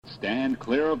Stand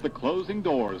clear of the closing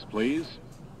doors, please.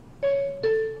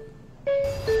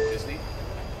 Disney.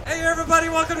 Hey everybody,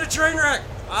 welcome to Trainwreck.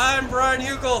 I'm Brian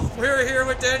Hugel. We're here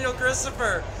with Daniel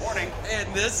Christopher. Morning.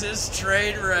 And this is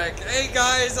Trainwreck. Hey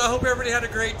guys, I hope everybody had a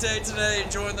great day today,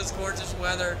 enjoying this gorgeous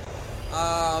weather.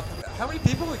 How many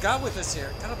people we got with us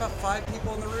here? Got about 5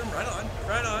 people in the room. Right on,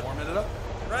 right on. Warming it up.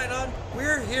 Right on.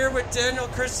 We're here with Daniel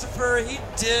Christopher. He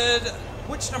did,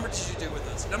 which number did you do with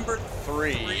us? Number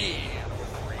 3.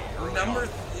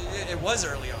 It was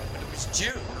early on, but it was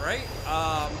June, right?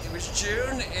 It was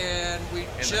June, and we in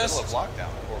just... the middle of lockdown,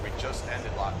 or we just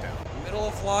ended lockdown. Middle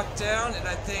of lockdown, and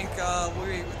I think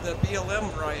the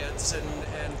BLM riots and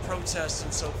protests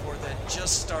and so forth that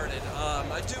just started.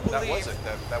 I do believe... That was it.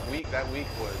 That week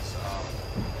was...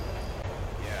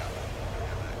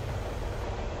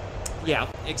 Yeah,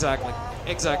 exactly.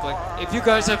 If you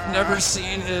guys have never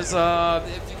seen his,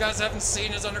 if you guys haven't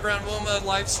seen his Underground Wilma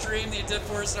live stream that he did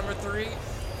for us, number 3,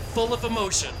 full of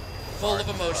emotion. I'll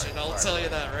tell you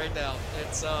that right now.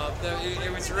 It's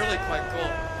it was really quite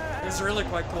cool. It was really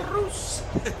quite cool.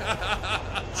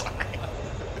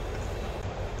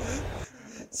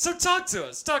 So talk to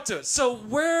us. So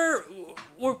where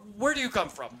do you come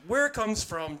from? Where comes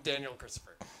from Daniel Christopher?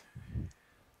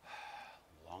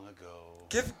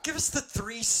 Give us the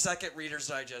 3-second Reader's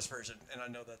Digest version, and I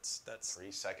know that's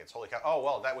 3 seconds. Holy cow! Oh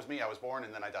well, that was me. I was born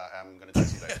and then I died. I'm gonna die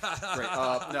today. Great.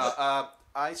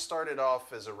 I started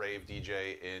off as a rave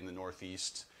DJ in the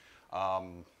Northeast.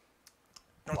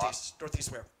 Northeast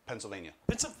where? Pennsylvania.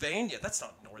 Pennsylvania. That's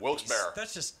not Northeast. Wilkes-Barre.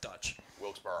 That's just Dutch.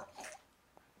 Wilkes-Barre.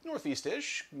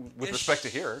 Northeast-ish, with respect to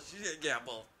here. Yeah,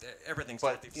 well, everything's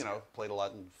but, Northeast. You know, played a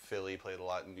lot in Philly, played a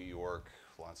lot in New York.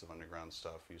 Lots of underground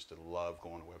stuff. Used to love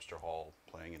going to Webster Hall,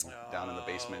 playing down in the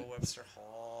basement. Webster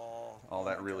Hall. All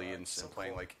that really God, so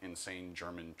playing cool. like insane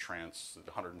German trance at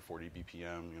 140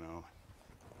 BPM, you know.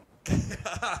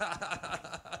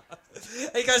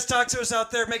 Hey guys, talk to us out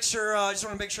there. Make sure, I just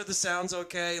want to make sure the sound's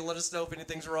okay. Let us know if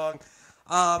anything's wrong.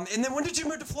 And then when did you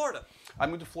move to Florida? I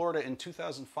moved to Florida in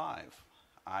 2005.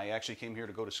 I actually came here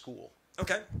to go to school.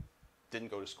 Okay. Didn't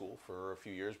go to school for a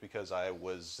few years because I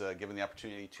was given the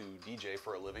opportunity to DJ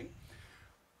for a living,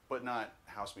 but not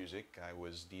house music. I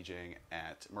was DJing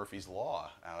at Murphy's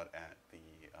Law out at the,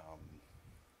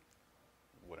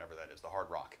 whatever that is, the Hard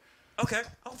Rock. Okay.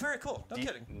 Oh, very cool. No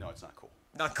kidding. No, it's not cool.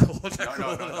 Not cool. No, it's not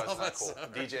cool. Sorry.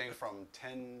 DJing from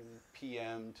 10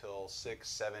 p.m. till 6,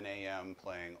 7 a.m.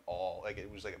 playing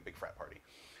it was like a big frat party.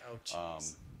 Oh,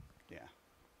 jeez. Yeah.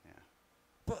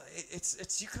 Well,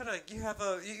 you have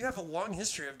a long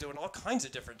history of doing all kinds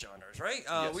of different genres, right?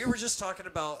 Yes. We were just talking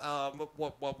about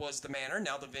what was the Manor,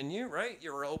 now the Venue, right?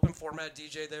 You were an open format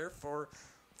DJ there for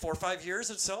 4 or 5 years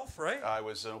itself, right? I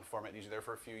was an open format DJ there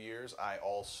for a few years. I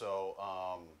also,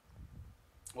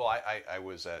 I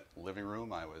was at Living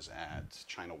Room. I was at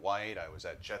China White. I was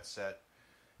at Jet Set,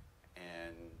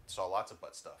 and saw lots of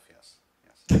butt stuff. Yes.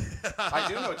 I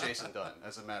do know Jason Dunn,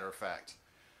 as a matter of fact.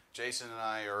 Jason and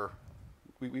I are.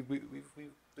 We've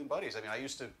been buddies. I mean, I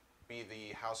used to be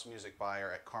the house music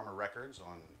buyer at Karma Records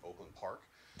on Oakland Park,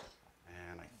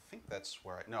 and I think that's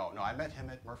where I met him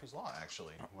at Murphy's Law,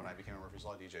 actually, when I became a Murphy's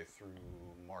Law DJ through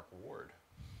Mark Ward.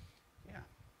 Yeah.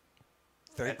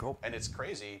 Very cool. And it's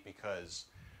crazy because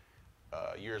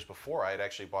years before, I had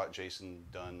actually bought Jason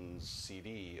Dunn's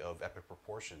CD of Epic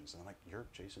Proportions, and I'm like, "You're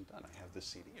Jason Dunn. I have this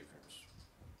CD of yours."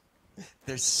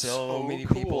 There's so many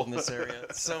cool. people in this area.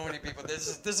 So many people.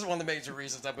 This is one of the major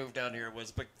reasons I moved down here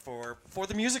was for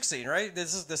the music scene, right?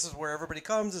 This is where everybody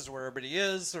comes, this is where everybody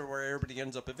is, or where everybody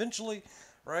ends up eventually,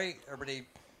 right? Everybody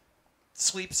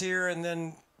sleeps here and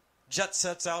then jet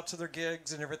sets out to their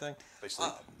gigs and everything. They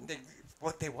sleep. They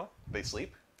what? They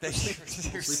sleep. They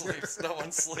sleeps. No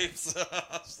one sleeps.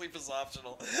 Sleep is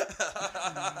optional.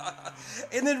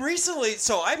 And then recently,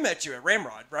 so I met you at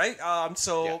Ramrod, right? I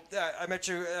met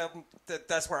you.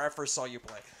 That's where I first saw you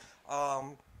play.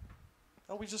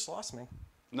 We just lost me.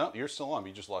 No, you're still on.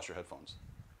 You just lost your headphones.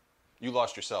 You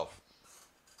lost yourself.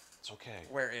 It's okay.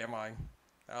 Where am I?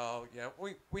 Oh yeah,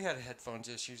 we had headphones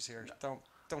issues here. Don't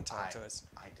talk to us.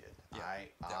 I did. Yeah.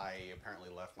 I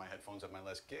apparently left my headphones at my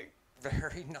last gig.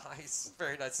 Very nice,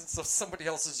 very nice. And so somebody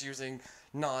else is using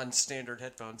non-standard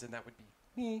headphones, and that would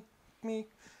be me.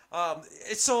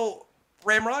 So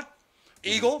Ramrod,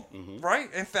 Eagle, right?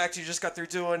 In fact, you just got through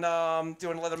doing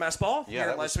Leather Mass Ball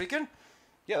here last weekend.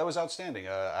 Yeah, that was outstanding.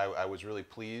 I was really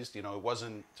pleased. You know, it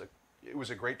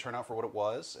was a great turnout for what it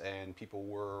was, and people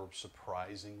were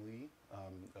surprisingly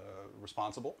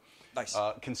responsible. Nice.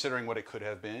 Considering what it could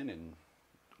have been, and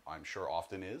I'm sure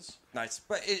often is. Nice,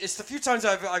 but it's the few times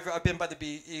I've been by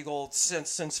the Eagle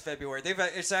since February.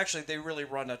 They really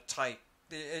run a tight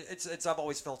it's I've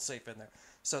always felt safe in there.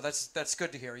 So that's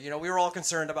good to hear. You know, we were all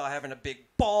concerned about having a big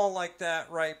ball like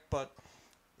that, right? But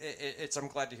I'm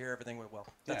glad to hear everything went well.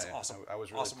 That's awesome. I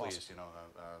was really awesome, pleased. awesome. You know,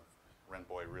 Ren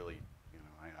Boy really, you know,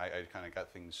 I kind of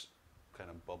got things kind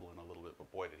of bubbling a little bit,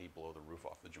 but boy, did he blow the roof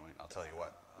off the joint. I'll tell you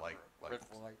what,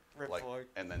 Rip Floyd.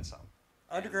 and then some.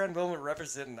 Underground Moment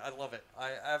representing. I love it.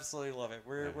 I absolutely love it.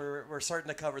 We're starting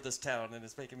to cover this town, and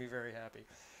it's making me very happy,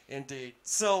 indeed.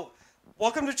 So,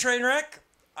 welcome to Trainwreck.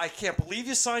 I can't believe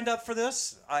you signed up for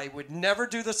this. I would never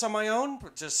do this on my own,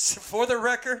 but just for the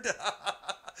record.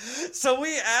 So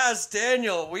we asked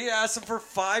Daniel. We asked him for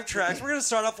 5 tracks. We're going to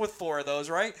start off with 4 of those,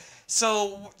 right?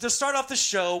 So to start off the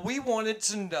show, we wanted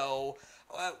to know.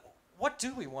 What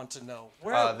do we want to know?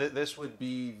 This would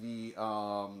be the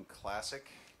classic.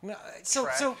 No,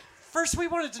 track. so first we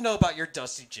wanted to know about your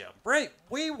Dusty Gem, right?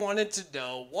 We wanted to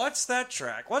know what's that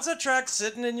track? What's that track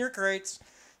sitting in your crates,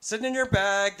 sitting in your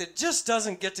bag that just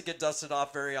doesn't get dusted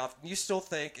off very often? You still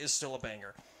think is still a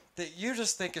banger, that you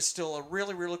just think is still a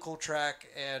really, really cool track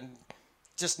and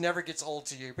just never gets old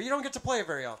to you, but you don't get to play it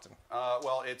very often.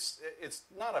 Well, it's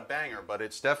not a banger, but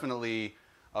it's definitely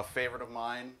a favorite of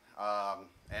mine.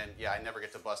 And yeah, I never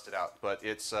get to bust it out, but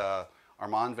it's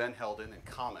Armand Van Helden and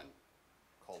Common,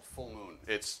 called Full Moon.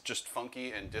 It's just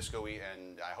funky and disco-y,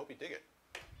 and I hope you dig it.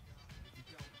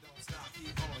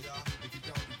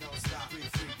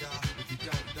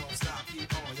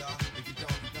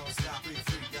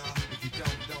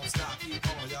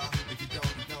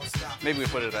 Maybe we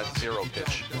put it at 0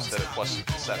 pitch instead of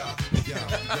 +7.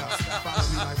 Follow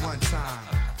me like one time.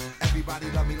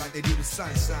 Everybody love me like they do the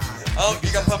sunshine. Oh,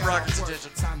 you got Pump Rockets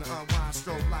edition.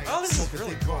 Oh, this is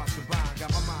really cool.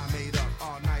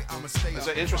 There's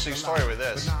an interesting story with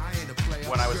this.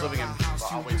 When I was living in... Well,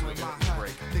 I'll wait till we get a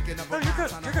break. No, you're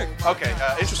good. You're good. Okay,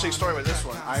 interesting story with this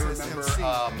one. I remember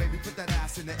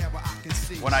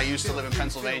when I used to live in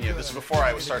Pennsylvania, this is before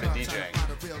I started DJing,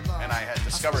 and I had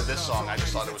discovered this song. I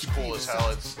just thought it was cool as hell.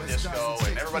 It's disco,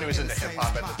 and everybody was into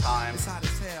hip-hop at the time.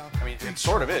 I mean, it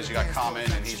sort of is. You got Common,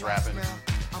 and he's rapping.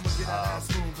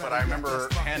 But I remember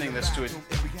handing this to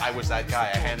I was that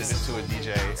guy. I handed it to a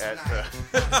DJ at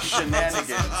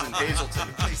Shenanigans in Hazleton.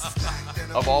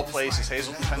 Of all places,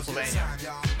 Hazleton, Pennsylvania.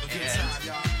 And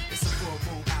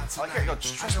I like, go,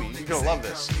 trust me, you're gonna love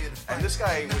this. And this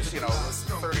guy was,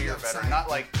 30 or better. Not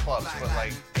like clubs, but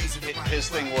like his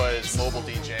thing was mobile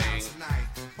DJing.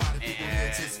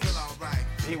 And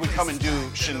he would come and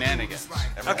do Shenanigans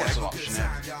every once in a while.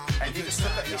 Shenanigans. And he just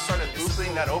took that, he started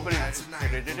looping that opening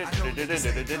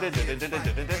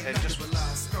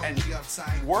and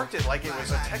worked it like it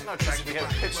was a techno track. We had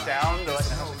it pitched down to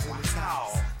like, and I was like,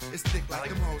 wow.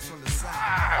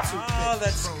 Oh,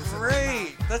 that's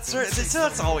great. That's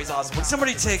always awesome. When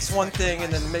somebody takes one thing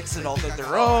and then makes it all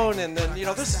their own, and then,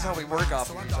 this is how we work off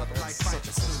of each other. It's such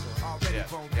a cool story.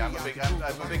 Yeah, I'm a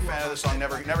big fan of the song.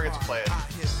 Never get to play it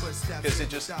because it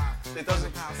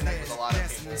doesn't connect with a lot of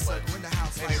people. But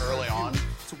maybe early on, you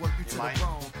might.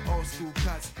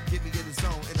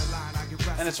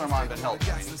 And it's Armand Van Helden.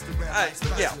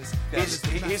 Yeah.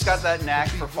 He's got that knack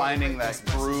for finding that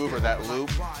groove or that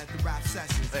loop.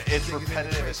 It's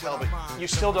repetitive as hell, but you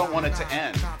still don't want it to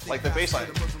end. Like the bass line.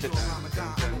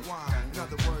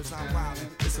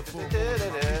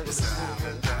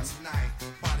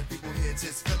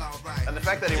 And the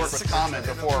fact that he worked with Common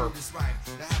before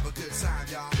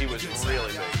he was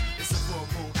really big,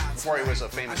 before he was a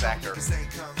famous actor.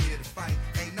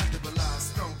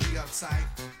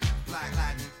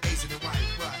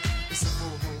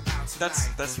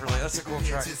 That's a cool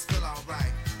track.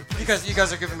 You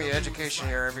guys are giving me education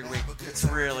here every week. It's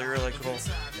really, really cool.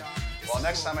 Well,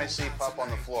 next time I see Pup on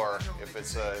the floor, if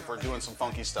we're doing some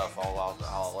funky stuff, I'll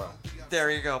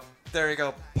There you go.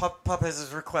 Pup has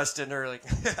his request in early.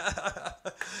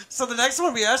 So the next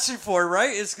one we asked you for,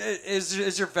 right,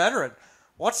 is your veteran.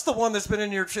 What's the one that's been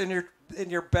in your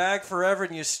bag forever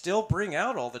and you still bring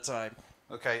out all the time?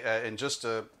 Okay, and just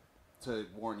to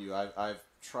warn you, I've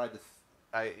tried to.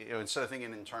 Instead of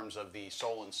thinking in terms of the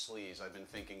soul and sleaze, I've been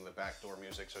thinking the backdoor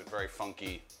music, so it's very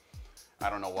funky. I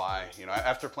don't know why.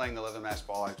 After playing the Leather Mask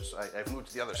Ball, I've moved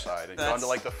to the other side and gone to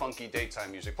like the funky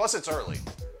daytime music. Plus, it's early.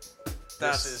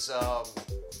 This is a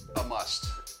must.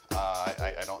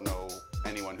 I don't know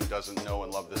anyone who doesn't know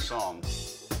and love this song.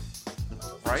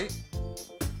 Right?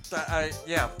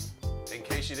 Yeah. In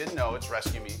case you didn't know, it's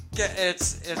Rescue Me. Yeah,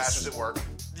 it's Masters at Work.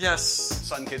 Yes.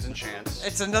 Sun Kids and Chance.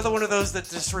 It's another one of those that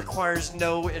just requires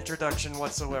no introduction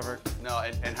whatsoever. No,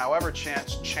 and however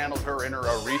Chance channeled her inner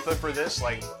Aretha for this,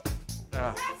 like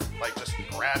just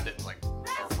grabbed it, like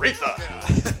Aretha.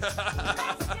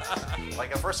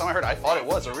 Like the first time I heard it, I thought it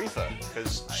was Aretha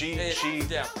because she.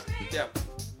 Yeah.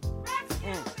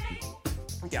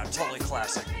 Yeah, totally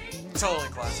classic. Totally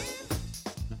classic.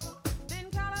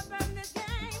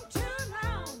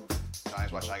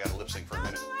 Johnny's watching. I got to lip sync for a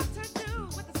minute.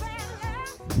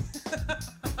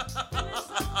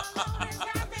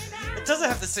 It doesn't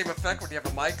have the same effect when you have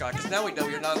a mic on, because now we know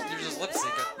you're just lip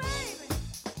syncing.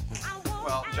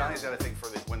 Well, Johnny's got a thing for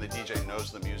when the DJ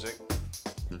knows the music.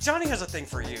 Johnny has a thing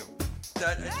for you.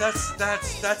 That's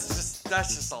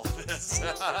just all it is.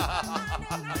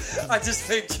 I just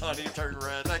made Johnny turn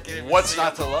red. I can't even What's see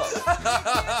not him. to love?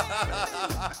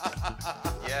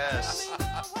 Yes.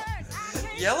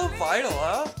 Yellow Vinyl,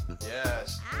 huh?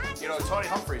 Yes. You know, Tony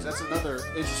Humphries, that's another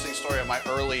interesting story of my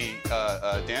early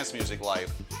dance music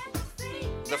life.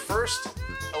 The first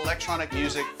electronic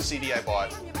music CD I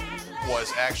bought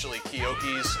was actually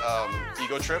Keoki's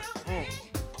Ego Trip.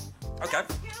 Okay.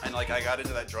 And like I got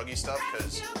into that druggy stuff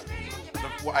because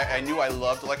I knew I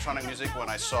loved electronic music when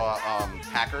I saw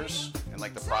Hackers and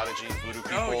like the Prodigy, Voodoo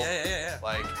People. Oh, yeah.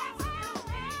 Like,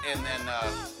 and then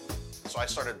so I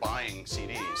started buying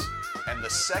CDs. And the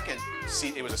second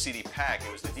CD, it was a CD pack.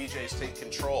 It was the DJs Take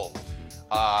Control,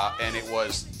 and it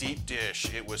was Deep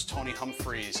Dish. It was Tony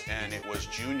Humphries, and it was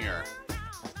Junior.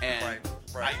 And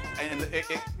Right.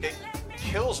 It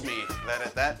kills me that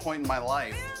at that point in my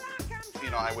life, you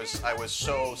know, I was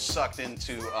so sucked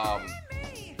into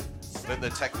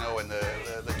the techno and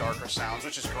the darker sounds,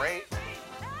 which is great.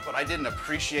 But I didn't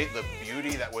appreciate the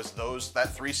beauty that was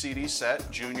that 3 CD set: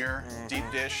 Junior, Deep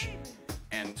Dish,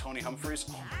 and Tony Humphries.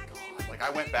 Oh my God. Like I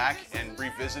went back and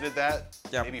revisited that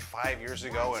maybe 5 years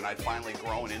ago, and I'd finally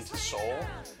grown into soul.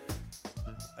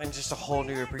 And just a whole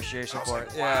new appreciation I was for like,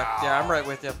 it. wow. Yeah, I'm right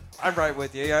with you.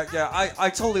 I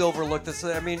totally overlooked this.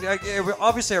 I mean,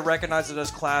 obviously I recognize it as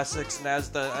classics and as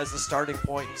the starting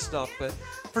point and stuff, but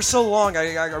for so long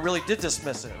I really did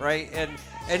dismiss it, right?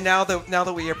 And now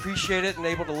that we appreciate it and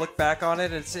able to look back on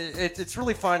it, it's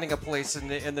really finding a place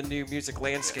in the new music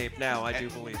landscape now. I do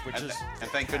believe, which is and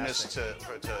thank goodness to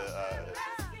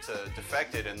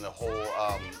Defected and the whole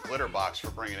glitter box for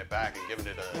bringing it back and giving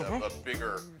it a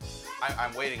bigger.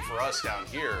 I'm waiting for us down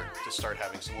here to start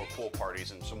having some more pool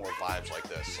parties and some more vibes like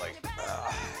this. Like,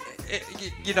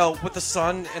 with the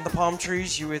sun and the palm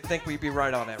trees, you would think we'd be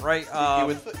right on it, right? you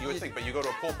would think, but you go to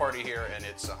a pool party here and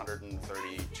it's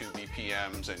 132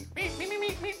 BPMs and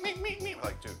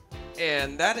like, dude.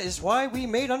 And that is why we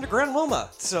made Underground Loma.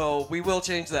 So we will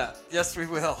change that. Yes, we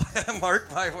will.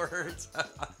 Mark my words.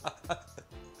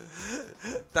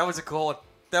 That was a cool one.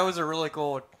 That was a really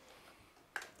cool one.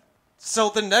 So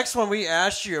the next one we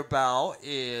asked you about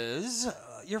is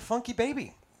your Funky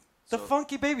Baby. The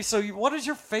Funky Baby. So what is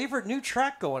your favorite new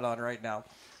track going on right now?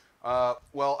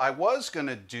 Well, I was going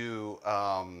to do...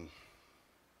 why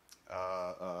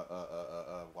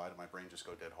did my brain just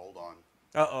go dead? Hold on.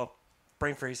 Uh-oh.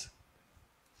 Brain freeze.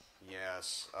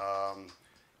 Yes. I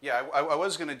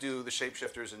was going to do the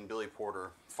Shapeshifters and Billy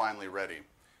Porter, Finally Ready.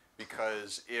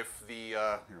 Because if the...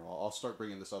 here, I'll start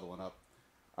bringing this other one up.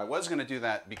 I was going to do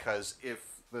that because if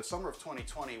the summer of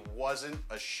 2020 wasn't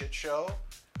a shit show,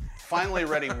 Finally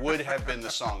Ready would have been the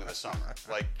song of the summer.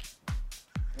 Like,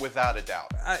 without a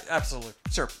doubt. Absolutely.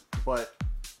 Sure. But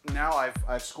now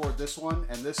I've scored this one,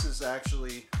 and this is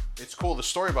actually... It's cool. The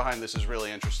story behind this is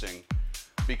really interesting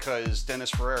because Dennis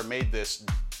Ferrer made this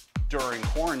during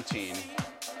quarantine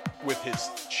with his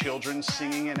children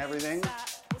singing and everything.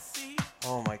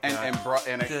 Oh my God!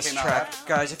 And it this came track, out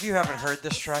guys. If you haven't heard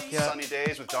this track yet, Sunny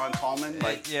Days with Don Tallman.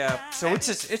 Like, So it's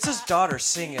his daughter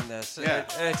singing this. Yeah.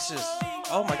 It's just,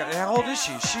 oh my God! How old is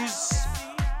she? She's,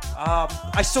 I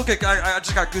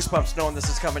just got goosebumps knowing this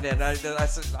is coming in.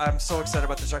 I'm so excited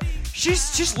about this track.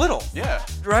 She's little. Yeah.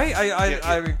 Right?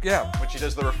 When she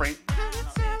does the refrain.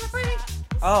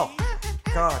 Oh,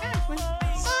 God.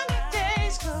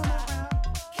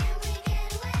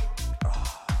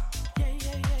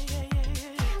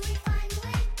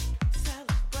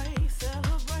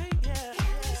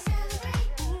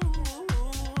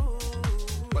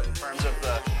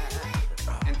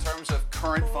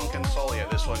 Current funk and soul,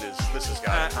 this has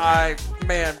got it.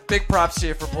 Man, big props to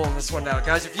you for pulling this one out,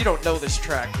 guys. If you don't know this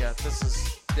track yet, this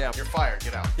is You're fired.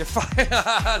 Get out. You're fired.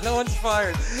 No one's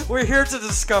fired. We're here to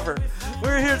discover.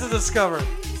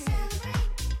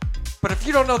 But if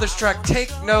you don't know this track,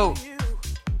 take note.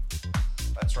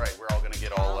 That's right. We're all gonna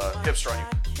get all hipster on you.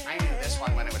 I knew this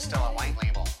one when it was still a white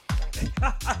label.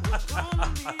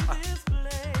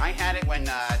 I had it when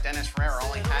Dennis Ferrer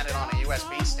only had it on a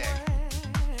USB stick.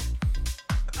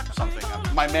 Something.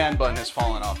 My man bun has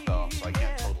fallen off though, so I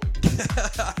can't totally.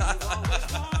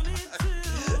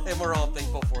 and we're all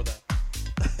thankful for that.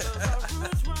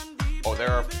 Oh,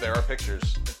 there are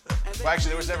pictures. Well, actually,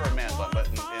 there was never a man bun, but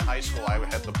in high school, I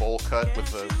would have the bowl cut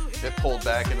with it pulled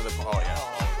back into the. Oh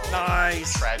yeah.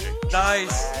 Nice. Tragic.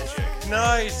 Nice. Tragic.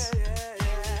 Nice.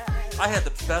 I had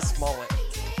the best mullet.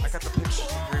 I got the pictures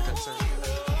of grievances.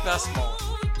 Best mullet.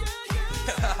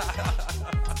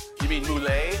 You mean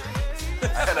moulet? I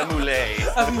had a moulet.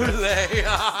 A mullet.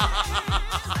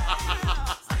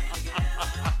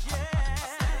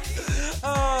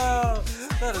 Oh,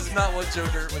 that is not what Joe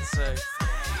Dirt would say.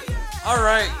 All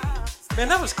right. Man,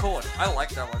 that was cool. I like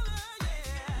that one.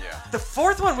 Yeah. The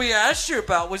fourth one we asked you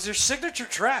about was your signature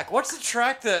track. What's the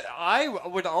track that I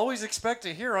would always expect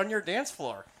to hear on your dance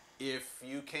floor? If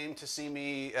you came to see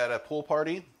me at a pool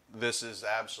party, this is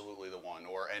absolutely the one,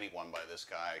 or anyone by this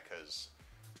guy, because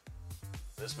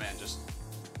this man just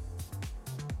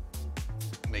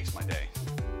makes my day.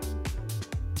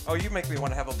 Oh, you make me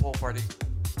want to have a pool party.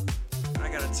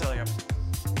 I gotta tell you.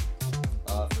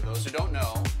 For those who don't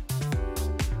know,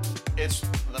 it's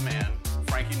the man,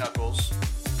 Frankie Knuckles,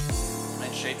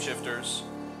 and Shapeshifters,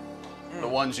 the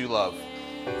ones you love.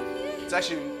 It's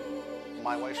actually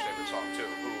my wife's favorite song too.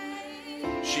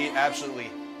 She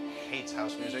absolutely hates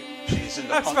house music. She's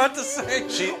into I was punk. about to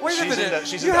say, wait a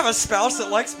minute. You have a spouse that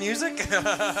likes music?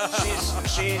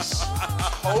 She's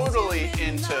totally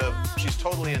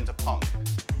into punk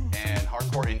and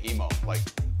hardcore and emo. Like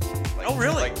Oh,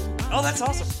 really? Like, Oh, that's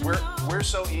awesome. we're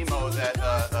so emo that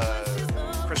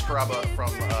Chris Carrabba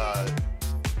from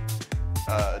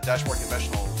Dashboard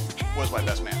Confessional was my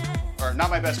best man, or not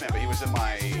my best man, but he was in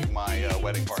my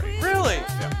wedding party. Really?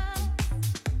 Yeah.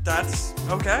 That's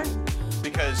okay.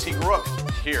 Because he grew up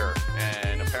here,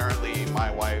 and apparently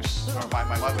my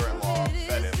mother-in-law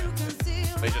fed him,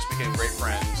 and they just became great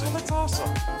friends. Oh, And, that's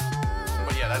awesome.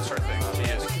 but yeah, that's her thing.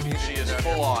 She is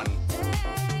full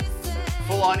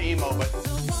on emo, but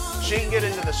she can get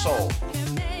into the soul.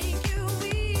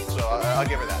 So I'll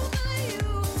give her that.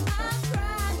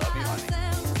 Love you, honey.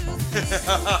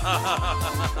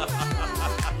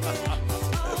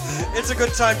 It's a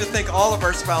good time to thank all of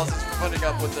our spouses for putting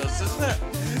up with this, isn't it?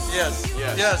 Yes.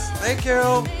 Yes. Yes. Thank you.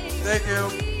 Thank you.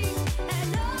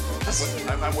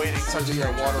 I'm waiting for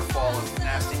a waterfall of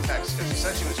nasty texts because she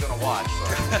said she was going to watch.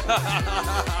 So.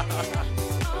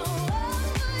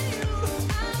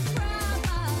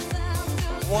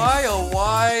 Why, oh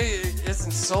why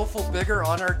isn't Soulful bigger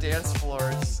on our dance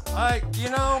floors?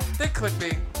 They could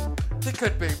be. They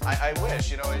could be. I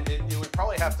wish, it would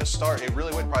probably have to start, it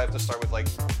really would probably have to start with like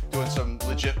doing some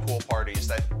legit pool parties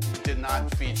that did not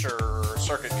feature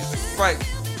circuit music. Right.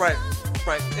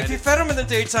 If you fed them in the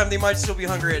daytime, they might still be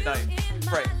hungry at night.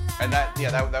 Right. And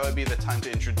that would be the time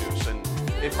to introduce. And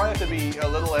it'd probably have to be a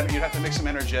little, you'd have to mix some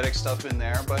energetic stuff in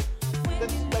there, but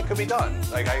that could be done.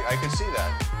 Like, I could see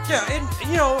that. Yeah,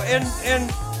 and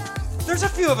there's a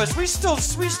few of us. We still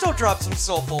drop some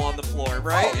Soulful on the floor,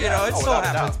 right? Oh, yeah. It Oh, still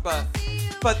without a happens, doubt.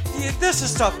 but this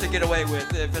is tough to get away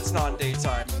with if it's not in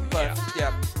daytime. But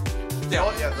yeah. The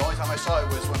only time I saw it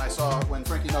was when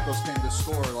Frankie Knuckles came to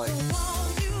score, like,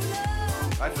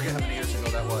 I forget how many years ago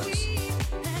that was.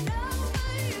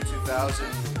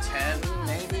 2010,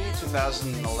 maybe?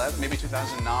 2011, maybe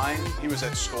 2009. He was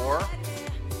at Score,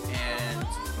 and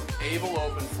Abel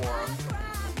opened for him.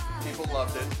 People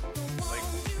loved it.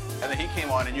 And then he came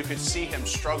on, and you could see him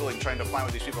struggling, trying to find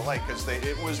what these people like, because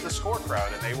it was the Score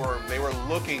crowd, and they were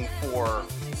looking for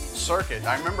circuit.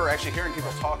 I remember actually hearing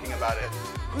people talking about it.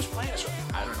 Who's playing this?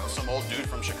 I don't know, some old dude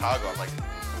from Chicago. I'm like,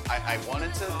 I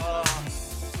wanted to,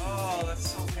 Oh,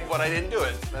 that's so painful. but I didn't do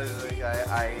it.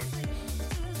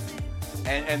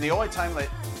 And the only time that,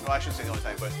 well, I shouldn't say the only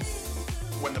time, but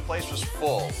when the place was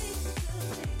full,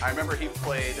 I remember he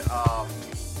played.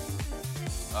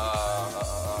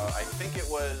 I think it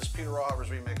was Peter Rawhover's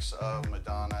remix of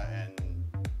Madonna and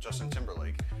Justin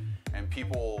Timberlake, and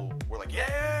people were like,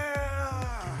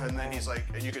 "Yeah!" And then he's like,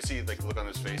 and you could see like the look on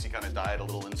his face. He kind of died a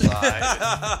little inside.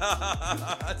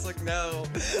 It's like, no,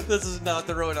 this is not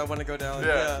the road I want to go down.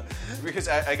 Yeah. Because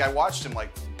I watched him like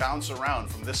bounce around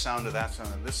from this sound to that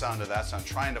sound and this sound to that sound,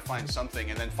 trying to find something,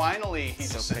 and then finally he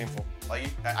So just said, painful. like,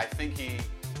 I think he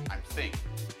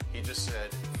just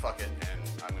said, "Fuck it," and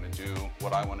I'm gonna do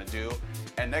what I want to do.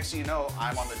 And next thing you know,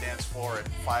 I'm on the dance floor at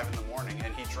 5 in the morning,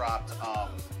 and he dropped.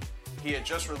 He had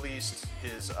just released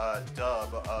his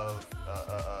dub of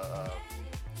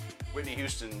Whitney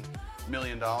Houston, $1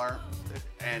 Million,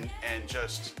 and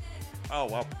just. Oh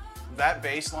wow. That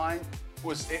bass line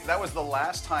that was the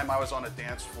last time I was on a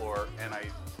dance floor and I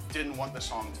didn't want the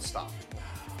song to stop.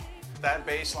 That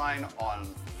bass line on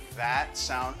that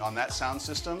sound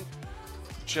system,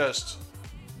 just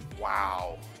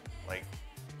wow. Like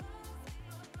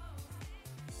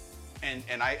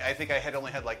and I think I had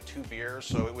only had like 2 beers,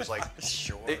 so it was like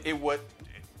Sure. It would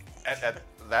at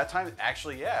that time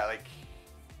actually, yeah, like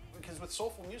because with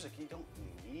soulful music you don't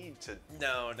need to.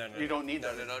 No. You don't need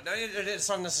no, that. no. It's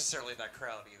not necessarily that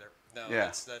crowd either. No,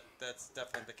 Yeah. that's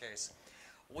definitely the case.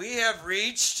 We have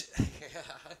reached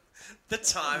the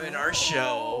time in our show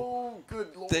Oh,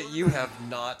 good lord. that you have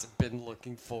not been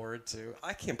looking forward to.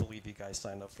 I can't believe you guys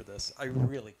signed up for this. I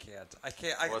really can't. I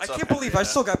What's up, can't believe I Henrietta?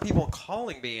 still got people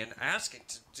calling me and asking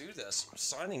to do this,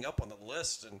 signing up on the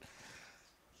list, and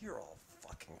you're all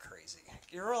fucking crazy.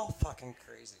 You're all fucking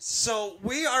crazy. So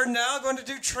we are now going to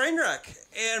do Trainwreck,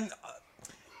 and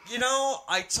you know,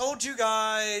 I told you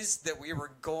guys that we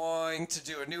were going to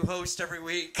do a new host every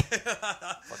week.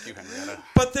 Fuck you, Henrietta.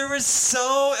 But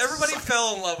everybody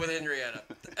fell in love with Henrietta.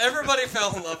 Everybody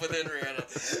fell in love with Henrietta.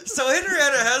 So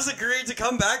Henrietta has agreed to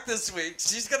come back this week.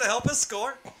 She's going to help us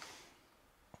score.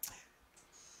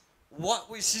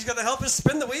 She's going to help us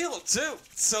spin the wheel too.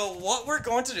 So what we're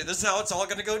going to do, this is how it's all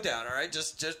going to go down, all right?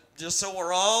 Just so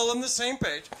we're all on the same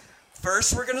page.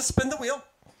 First, we're going to spin the wheel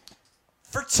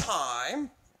for time.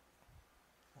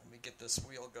 Let me get this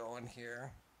wheel going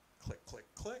here. Click, click,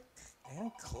 click,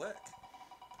 and click.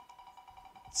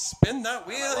 Spin that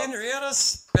wheel, Henrietta.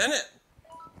 Spin it.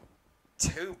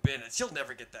 2 minutes. You'll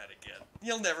never get that again.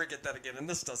 You'll never get that again, and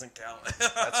this doesn't count.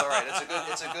 That's all right.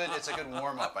 It's a good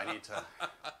warm up. I need to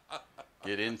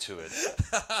get into it.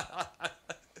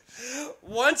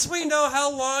 Once we know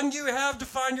how long you have to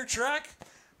find your track,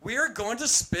 we are going to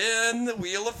spin the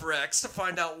wheel of Rex to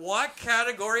find out what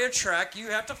category of track you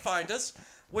have to find us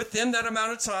within that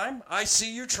amount of time. I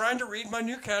see you trying to read my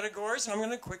new categories, and I'm going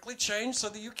to quickly change so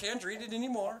that you can't read it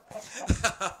anymore.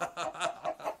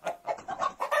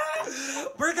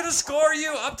 We're going to score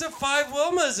you up to 5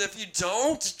 Wilmas if you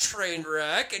don't train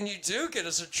wreck, and you do get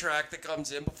us a track that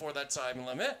comes in before that time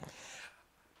limit.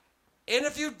 And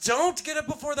if you don't get it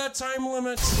before that time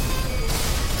limit,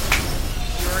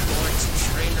 you're going to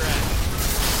train wreck.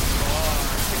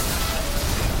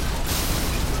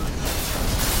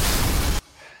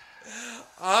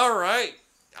 All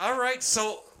right.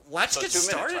 So let's get 2 minutes,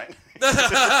 started. right?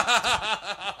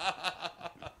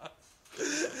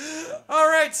 All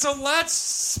right. So let's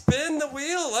spin the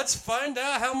wheel. Let's find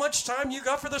out how much time you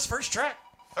got for this first track.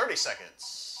 30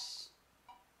 seconds.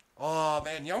 Oh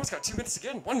man, you almost got 2 minutes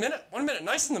again. 1 minute. 1 minute.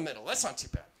 Nice in the middle. That's not too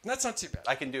bad.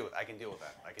 I can do it. I can deal with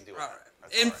that. All right.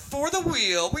 That's And all right. for the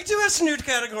wheel, we do have some new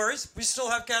categories. We still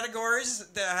have categories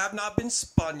that have not been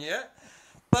spun yet.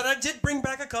 But I did bring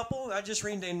back a couple. I just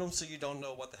renamed them so you don't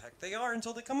know what the heck they are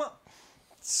until they come up.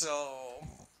 So,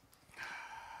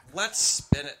 let's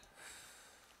spin it.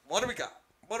 What do we got?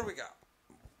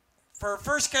 For our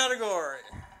first category.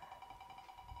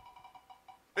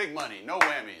 Big money, no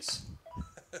whammies.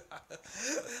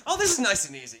 Oh, this is nice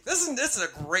and easy. This is a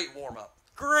great warm-up.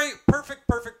 Great, perfect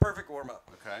warm-up.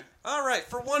 Okay. All right,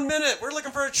 for 1 minute, we're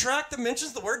looking for a track that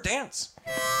mentions the word dance.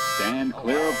 Stand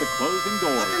clear of the closing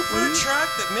doors, Looking for a please. track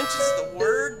that mentions the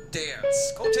word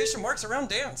dance. Quotation marks around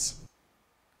dance.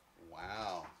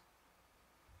 Wow.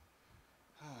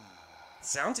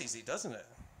 Sounds easy, doesn't it?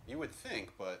 You would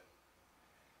think, but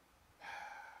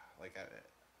like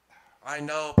I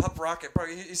know, Pup Rocket, bro,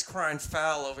 he's crying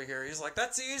foul over here. He's like,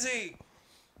 that's easy.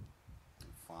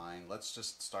 fine. Let's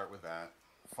just start with that.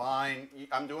 Fine.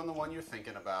 I'm doing the one you're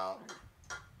thinking about.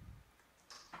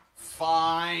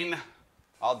 Fine.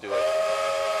 I'll do it.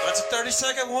 That's a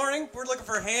 30-second warning. We're looking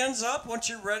for hands up once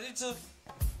you're ready to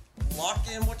lock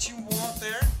in what you want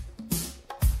there.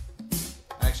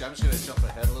 Actually, I'm just going to jump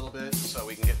ahead a little bit so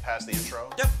we can get past the intro.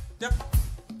 Yep.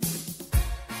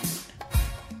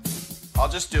 I'll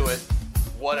just do it.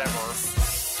 Whatever.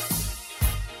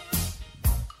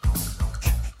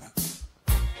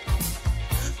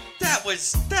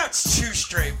 That's too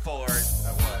straightforward.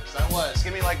 That was.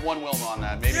 Give me like one Wilma on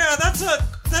that, maybe. Yeah, that's a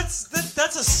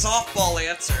softball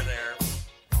answer there.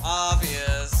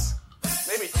 Obvious.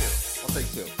 Maybe two. I'll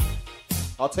take two.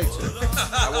 I'll take two.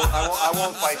 I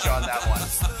won't fight you on that one.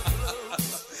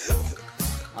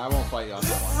 I won't fight you on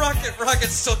that one.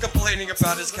 Rocket's still complaining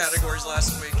about his categories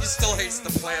last week. He still hates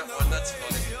the plant one. That's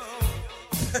funny.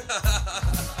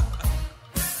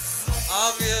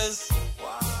 Obvious.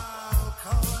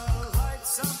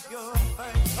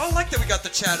 I like that we got the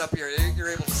chat up here. You're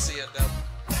able to see it now.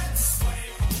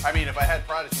 I mean, if I had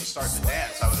Prodigy start to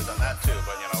dance, I would have done that too,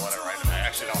 but you know, whatever. I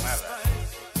actually don't have that.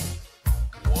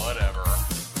 Whatever.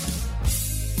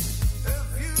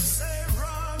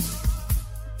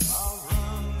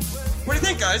 What do you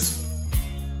think, guys?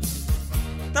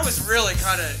 That was really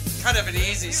kind of an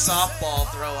easy softball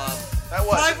throw up. That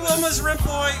was. 5 Wilma's Rimp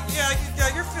Boy.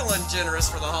 Yeah, you're feeling generous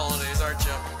for the holidays, aren't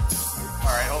you? All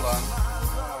right, hold on.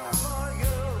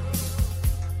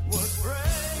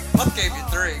 Pup gave you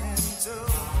 3.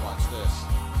 Watch this.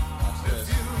 Watch this.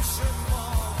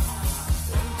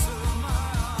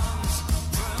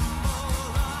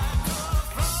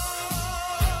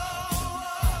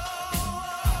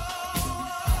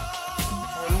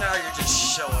 Well, now you're just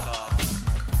showing off.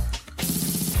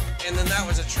 And then that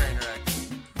was a train wreck.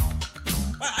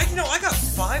 I got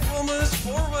 5 Wilmas,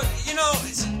 4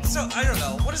 so I don't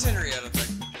know. What does Henrietta think?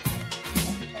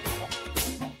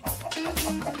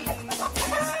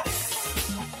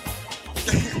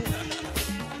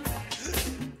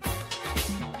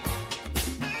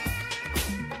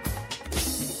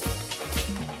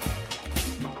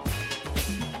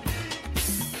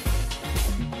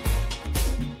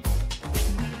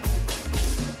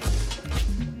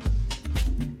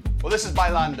 Well, this is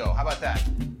Bailando. How about that?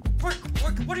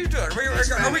 What are you doing?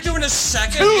 Are we doing a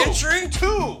second 2. entry?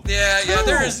 2. Yeah,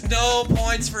 there is no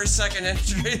points for a second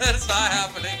entry. That's not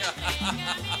happening.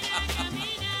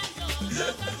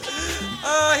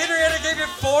 Henrietta gave you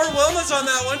 4 Wilmas on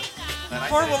that one.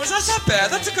 4 Wilmas, that's not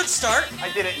bad. That's a good start. I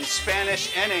did it in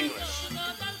Spanish and English.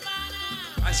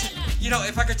 I should,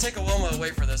 if I could take a Wilma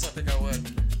away for this, I think I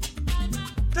would.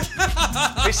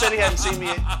 He said he hadn't seen me.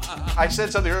 I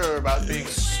said something earlier about being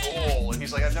soul, and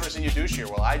he's like, I've never seen you douche here.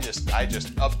 Well, I just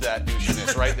upped that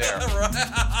douchiness right there.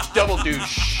 Double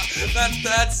douche.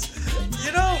 That's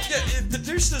the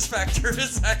doucheness factor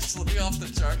is actually off the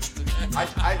charts today.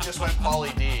 I just went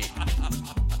Pauly D.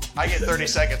 I get 30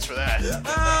 seconds for that.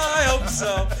 I hope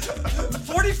so.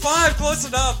 45, close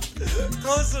enough.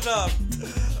 Close enough.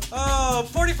 Oh,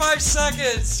 45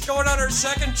 seconds, going on our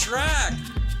second track.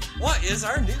 What is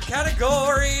our new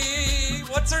category?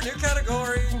 What's our new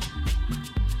category?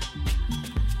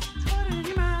 Put it in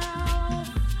your mouth.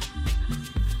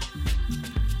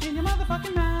 In your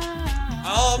motherfucking mouth.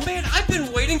 Oh man, I've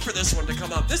been waiting for this one to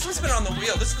come up. This one's been on the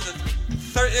wheel. This is the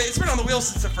third. It's been on the wheel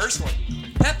since the first one.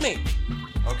 Pep me.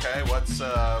 Okay, what's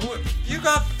You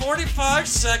got 45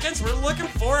 seconds. We're looking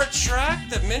for a track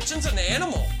that mentions an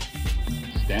animal.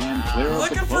 Stand clear of the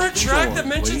Looking for a closing track doors, that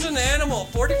mentions please. an animal.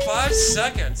 45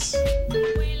 seconds.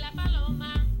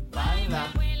 Baila.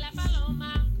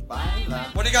 Baila.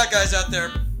 What do you got, guys, out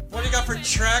there? What do you got for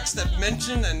tracks that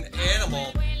mention an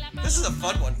animal? This is a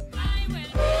fun one.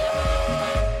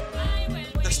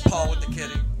 There's Paul with the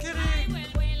kitty. Kitty.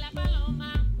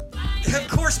 Of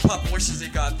course, Pup wishes he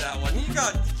got that one. You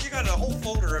got a whole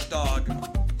folder of dog.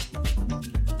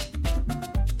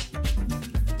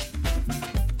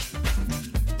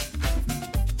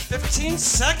 "15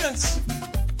 seconds.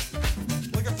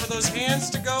 Looking for those hands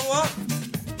to go up.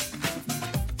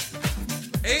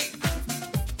 8.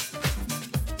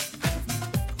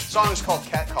 song is called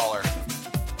Cat Caller.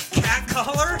 Cat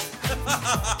collar?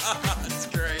 That's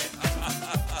great.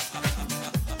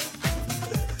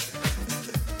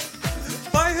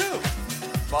 By who?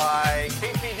 By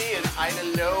KPD and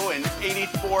Ida Lowe and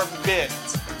 84-bit.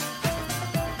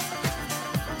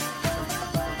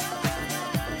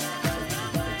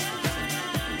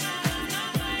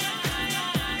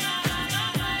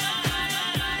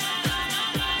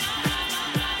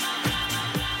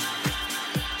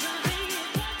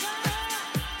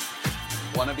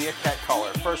 Wanna be a cat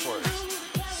caller. First words.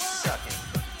 Suck it.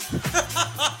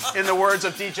 In the words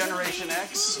of D-Generation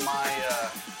X,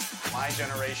 my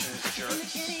generation's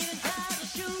jerks.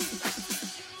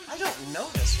 I don't know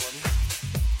this one.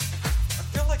 I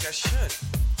feel like I should.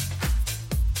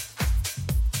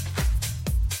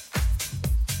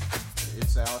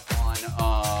 It's out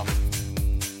on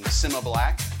Sima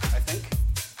Black, I think.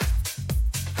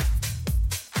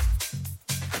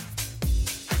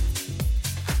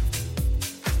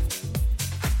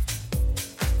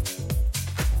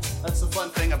 That's the fun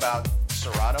thing about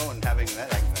Serato and having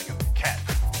that, like cat,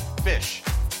 fish,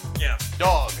 Yeah.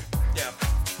 dog, Yeah.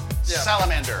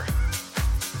 salamander.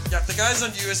 Yeah, the guys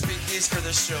on USB keys for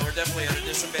this show are definitely at a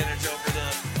disadvantage over the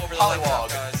Pollywog. laptop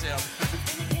guys. Yeah.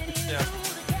 Yeah.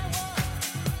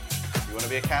 You want to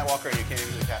be a catwalker and you can't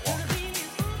even be a catwalker.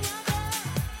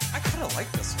 I kind of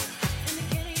like this one.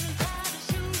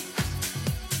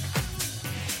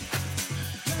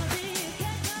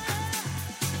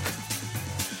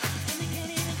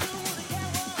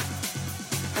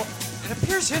 Well, it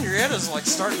appears Henrietta's like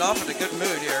starting off in a good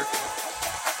mood here.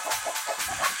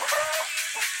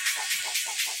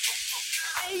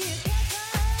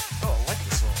 Oh, I like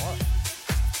this one a lot.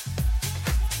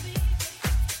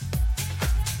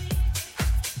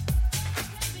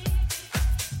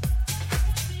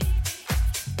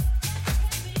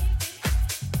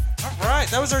 All right,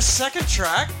 that was our second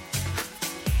track.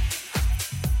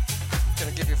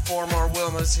 Gonna give you 4 more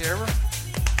Wilmas here.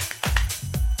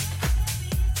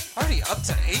 Up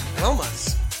to 8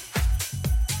 Wilmas.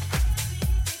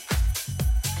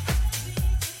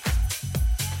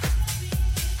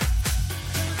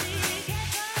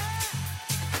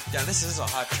 Yeah, this is a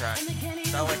hot track.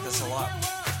 I like this a lot.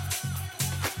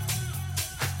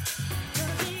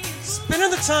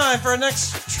 Spinning the time for our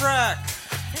next track.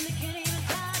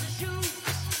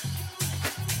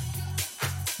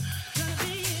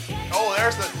 Oh,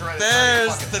 there's the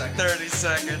There's 30 the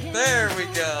seconds. 30 second. There we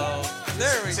go.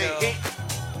 There we See, go.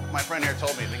 my friend here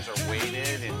told me things are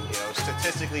weighted, and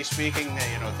statistically speaking,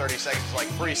 30 seconds is like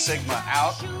 3 sigma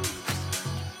out.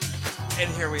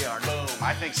 And here we are. Boom.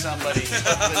 I think somebody took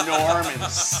the norm and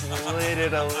slid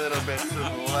it a little bit to the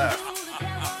left.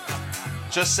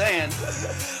 Just saying.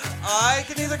 I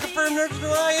can neither confirm nor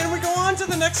deny, and we go on to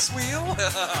the next wheel.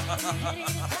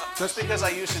 Just because I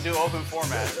used to do open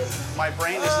format, my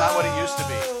brain is not what it used to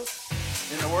be.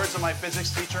 In the words of my physics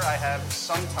teacher, I have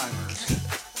some timers.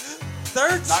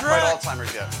 Third Not quite track.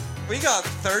 Alzheimer's yet. We got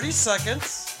 30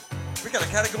 seconds. We got a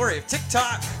category of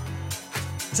TikTok.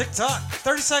 TikTok.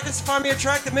 30 seconds to find me a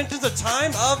track that mentions a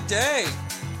time of day.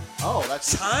 Oh,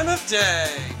 that's Time of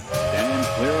day. Stand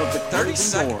clear of the 30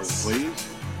 closing doors, seconds. please.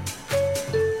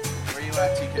 Where you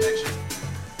at, T-Connection?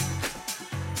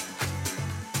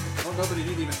 well, nobody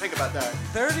didn't even think about that.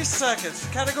 30 seconds.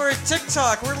 Category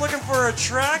TikTok. We're looking for a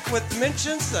track with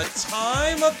mentions the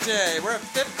time of day. We're at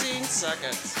 15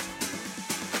 seconds.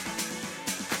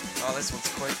 Oh, this one's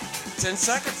quick. 10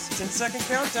 seconds. 10-second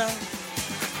countdown.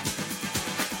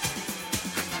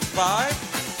 5.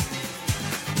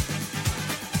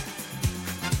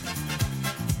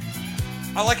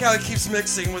 I like how he keeps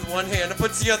mixing with one hand and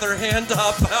puts the other hand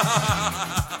up.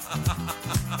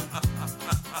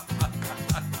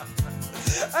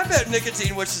 I bet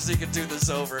Nicotine wishes he could do this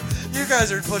over. You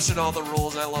guys are pushing all the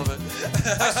rules. I love it.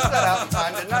 I stood that out in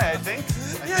time, didn't I? I think.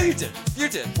 Yeah, you did. You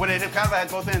did. When it kind of had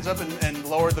both hands up and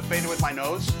lowered the fader with my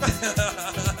nose.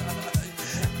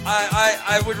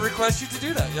 I would request you to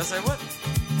do that. Yes, I would.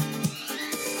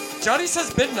 Johnny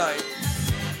says midnight.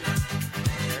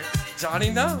 Johnny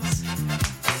knows.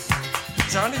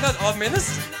 Johnny knows. Oh man,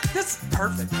 this is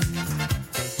perfect.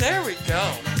 There we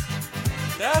go.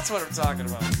 That's what I'm talking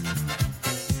about.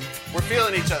 We're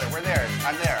feeling each other. We're there.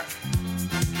 I'm there.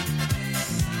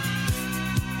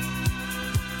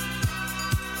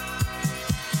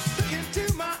 Look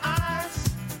into my eyes.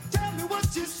 Tell me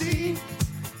what you see.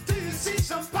 Do you see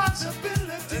some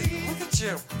possibility? Look at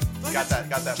you. Look Got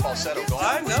that falsetto going.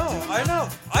 I know.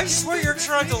 I swear you're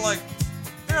trying to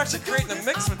you're actually creating a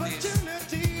mix with these.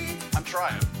 I'm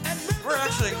trying. We're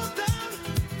actually,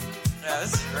 yeah,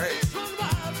 this is great.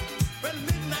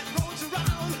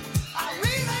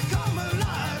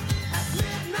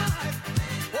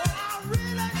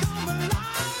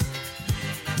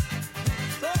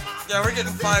 Yeah, we're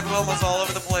getting 5 Wilmas all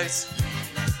over the place.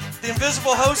 The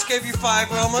Invisible Host gave you 5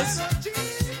 Wilmas.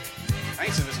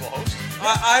 Thanks, Invisible Host.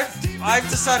 I've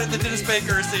decided that Dennis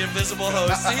Baker is the Invisible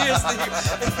Host. He is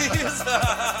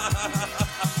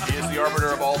He is the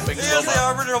arbiter of all things. He is the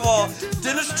arbiter of all.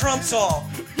 Dennis trumps all.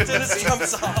 Dennis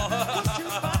trumps all.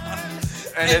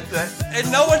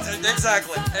 And no one,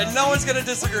 exactly. And no one's gonna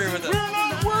disagree with it.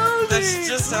 That's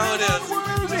just how it is.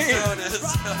 Just how it is.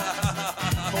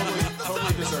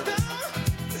 Totally deserved it.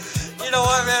 You know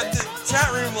what, man? The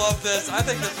chat room loved this. I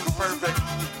think this is perfect.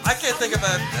 I can't think of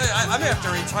I may have to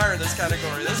retire this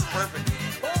category. This is perfect.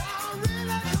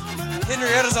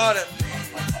 Henrietta's on it.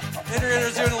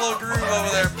 Henrietta's doing a little groove over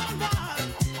there.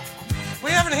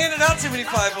 We haven't handed out too many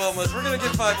 5 Wilmas. We're gonna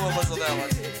get 5 Wilmas on that one.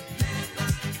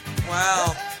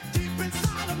 Wow.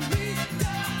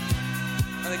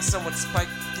 I think someone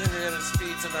spiked Henrietta's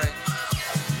speed tonight.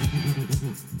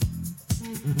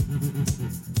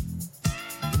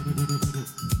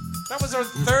 That was our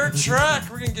 3rd track.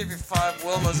 We're gonna give you 5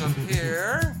 Wilmas up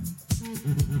here.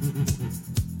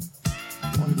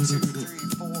 1, 2, 3,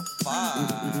 4,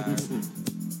 5.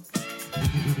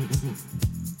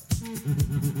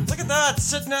 Look at that,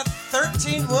 sitting at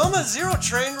 13 Wilmas, 0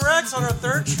 train wrecks on our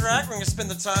 3rd track. We're gonna spend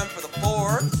the time for the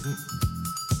 4th.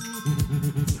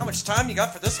 How much time you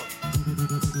got for this one?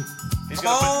 He's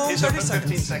Come on, gonna put 30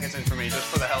 15 seconds in for me just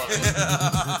for the hell of it.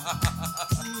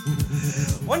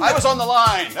 One I was on the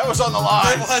line. That was on the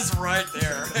line. It was right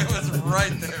there. It was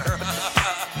right there.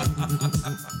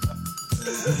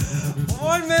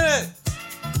 1 minute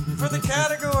for the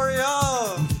category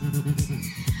of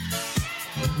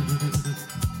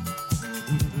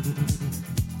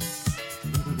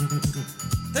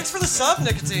thanks for the sub,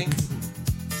 Nicotine.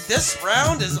 This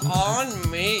round is on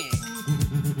me.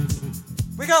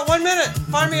 We got 1 minute.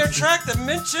 Find me a track that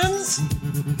mentions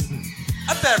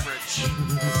a beverage.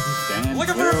 Stand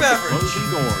Looking for a Clear up the beverage.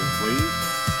 closing doors, please.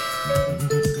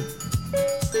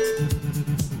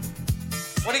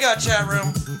 What do you got, chat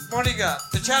room? What do you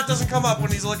got? The chat doesn't come up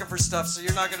when he's looking for stuff, so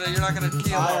you're not gonna key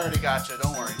him I up. already got you.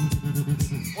 Don't worry.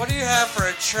 What do you have for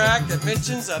a track that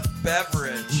mentions a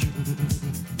beverage?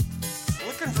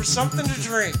 Looking for something to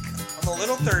drink. I'm a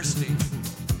little thirsty.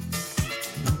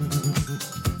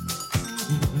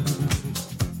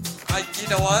 You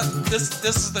know what? This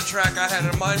is the track I had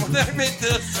in mind when I made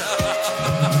this.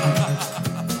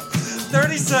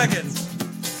 30 seconds.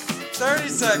 30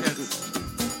 seconds.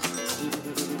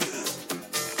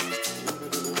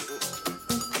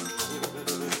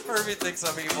 Herbie thinks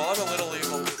I'm evil. I'm a little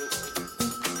evil.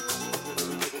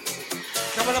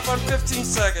 Coming up on 15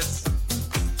 seconds.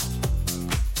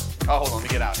 Oh, hold on. Let me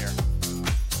get out here.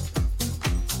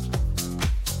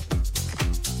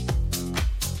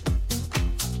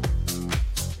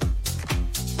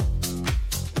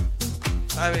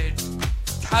 I mean,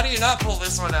 how do you not pull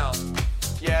this one out?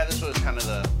 Yeah, this was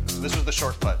the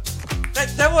short putt.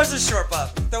 That was a short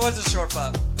putt. That was a short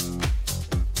putt.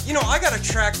 You know, I got a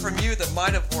track from you that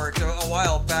might have worked a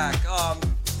while back.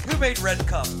 Who made Red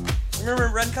Cup? Remember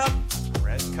Red Cup?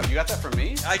 Red Cup. You got that from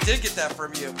me? I did get that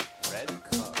from you. Red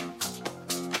Cup.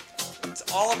 It's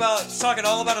talking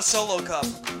all about a solo cup.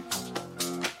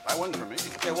 That wasn't for me.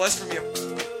 It was from you.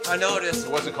 I know it is.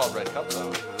 It wasn't called Red Cup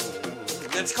though.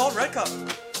 It's called Red Cup.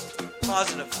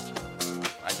 Positive.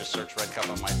 I just searched Red Cup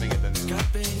on my thing and then.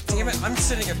 Damn it, I'm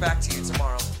sending it back to you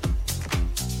tomorrow.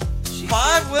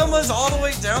 5 Wilmas all the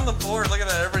way down the board. Look at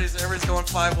that. Everybody's going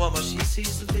 5 Wilmas.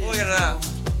 Look at that.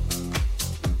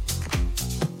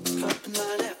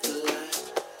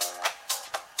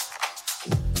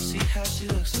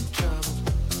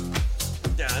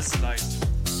 Yeah, this is nice.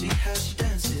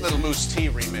 Little Moose T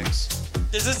remix.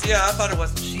 Is this? Yeah, I thought it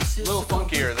was. A little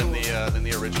funkier than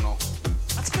the original.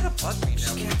 That's gonna bug me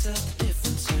now.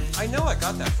 I know I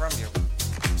got that from you.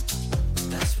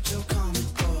 That's what you're coming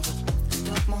for. They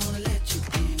don't wanna let you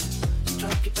in. You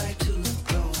drop your back to the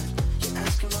floor. You're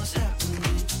asking what's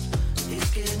happening.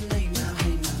 It's getting late now,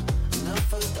 hey now.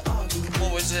 Enough of the argument.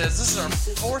 What was this? This is our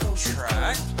 4th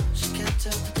track. She can't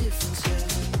tell the difference, yeah.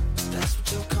 That's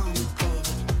what you're coming for.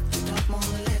 They don't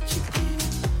wanna let you in.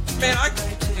 Man,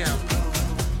 yeah.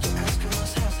 You're asking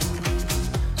what's happening.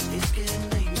 It's getting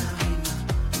late now, hey now.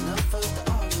 Enough of the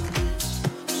arguments.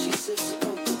 She sips a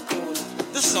Coca-Cola.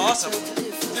 This is awesome.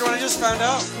 You know what I just found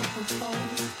out?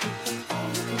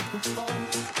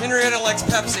 Henrietta likes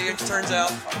Pepsi, it turns out.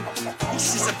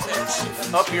 She's a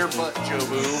bitch. Up your butt,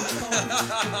 Jobu.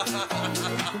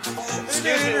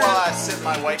 Excuse me while I sip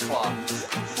my White Claw.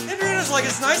 Henrietta's like,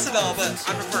 it's nice and all, but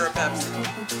I prefer a Pepsi.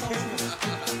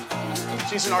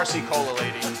 She's an RC Cola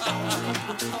lady.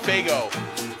 Fago.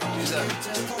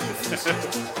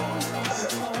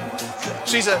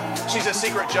 She's a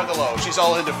secret juggalo. She's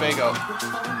all into Fago.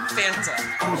 Fanta.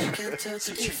 Can't tell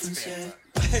the difference, yeah.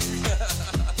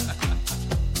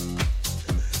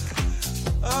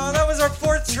 That was our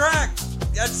 4th track.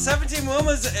 At 17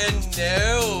 Wilmas and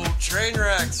no train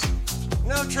wrecks.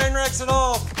 No train wrecks at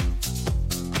all.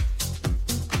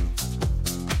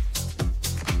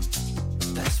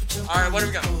 All right, what do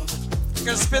we got? We're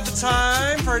gonna spend the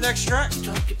time for our next track.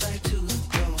 Drop your back to the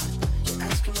floor. You're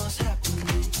asking what's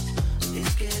happening.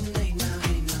 It's getting late now,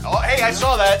 hey now. Oh, hey, I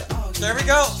saw that. There we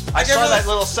go. I gave saw her that the-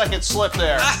 little second slip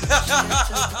there.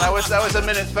 that was a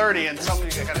minute 30, and somebody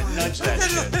got to nudge that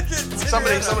shit.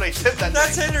 Somebody tipped that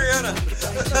That's thing. Henrietta.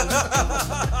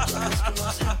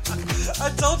 I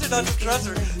told you not to trust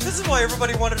her. This is why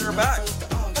everybody wanted her back.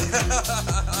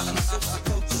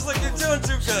 She's like, you're doing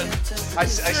too good. I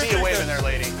see you waving there,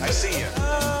 lady. I see you.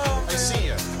 Oh, I see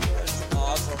you. that's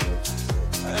awesome.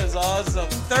 That is awesome.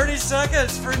 30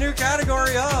 seconds for a new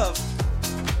category of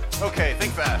Okay,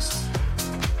 think fast.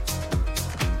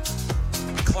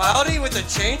 cloudy with a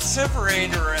chance of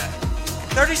rain red.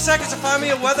 30 seconds to find me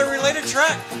a weather-related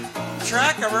track.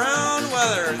 Track around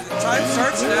weather. The time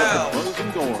starts now.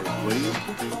 Closing doors, please.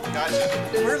 Gotcha.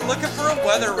 We're looking for a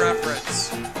weather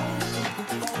reference.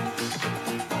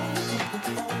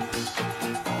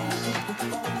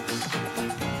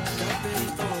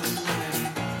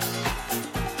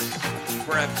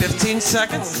 We're at 15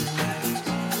 seconds.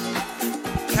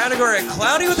 Category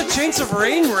cloudy with a chance of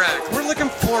rain wreck. We're looking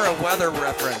for a weather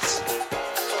reference.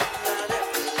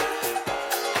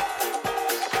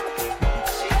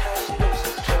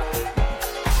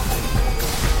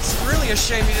 It's really a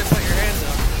shame you didn't put your hands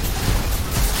up.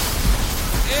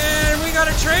 And we got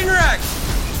a train wreck.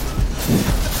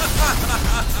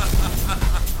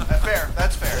 That's fair.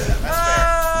 That's fair. That's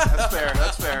fair. That's fair.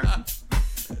 That's fair.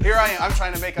 Here I am. I'm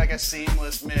trying to make like a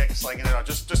seamless mix. Like,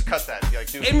 just cut that. Like,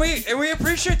 do, And we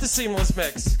appreciate the seamless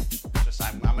mix. just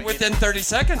I'm gonna Within eat, 30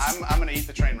 seconds. I'm gonna eat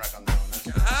the train wreck on that one.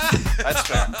 That's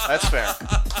fair. That's fair.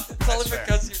 It's only fair.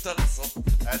 because you've done it so.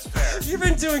 That's fair. You've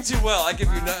been doing too well. I give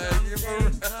you no.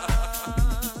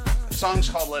 The song's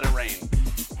called "Let It Rain."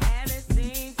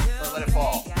 Or "Let It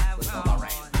Fall." It's not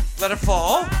rain. Let it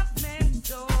fall.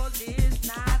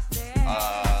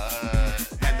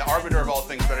 And the arbiter of all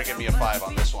things better give me a 5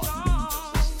 on this one.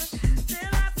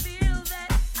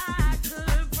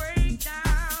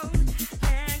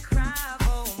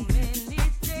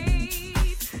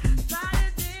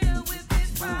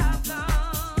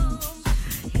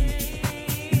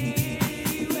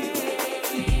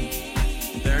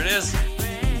 There it is.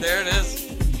 There it is.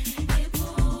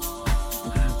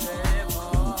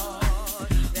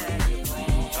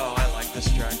 Oh, I like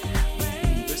this track.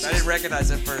 I didn't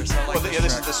recognize it first. I like Well, this yeah,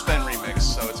 this is track. the Spen remix,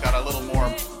 so it's got a little more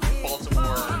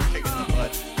Baltimore kick in the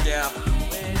butt. Yeah.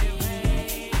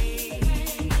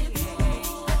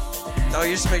 Oh,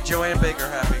 you just make Joanne Baker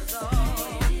happy.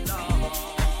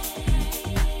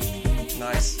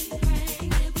 Nice.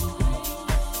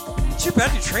 Too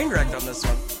bad you train wrecked on this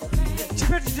one. Too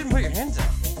bad you didn't put your hands out.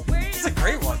 This is a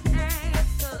great one.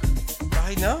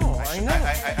 I know.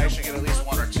 I should get at least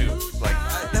 1 or 2. Like,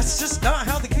 That's just not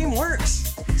how the game works.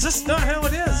 It's just not how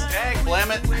it is. dang, blam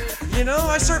it. You know,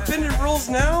 I start bending rules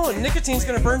now, and Nicotine's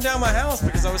gonna burn down my house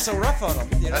because I was so rough on him.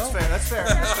 You know? That's fair. That's fair.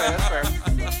 That's fair. That's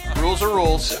fair. Rules are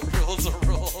rules. Rules are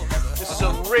rules. This is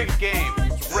a rigged game.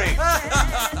 It's rigged.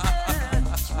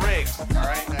 It's rigged. All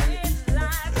right.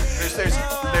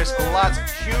 There's lots of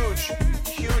huge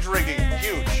rigging.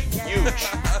 Huge.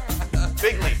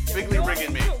 Bigly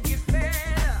rigging me.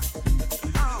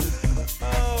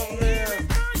 Oh man.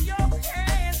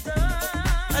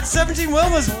 At 17,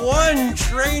 Wilma's one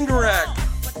train wreck.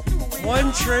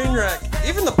 One train wreck.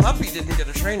 Even the puppy didn't get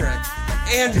a train wreck.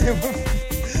 And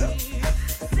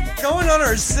going on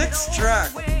our 6th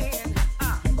track.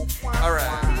 All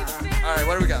right.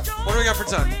 What do we got? What do we got for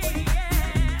time?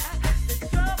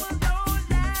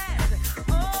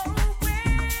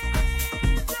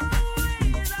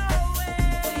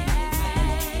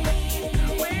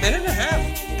 Minute and a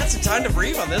half. Got some time to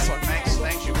breathe on this one. Thanks,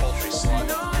 you poultry slut.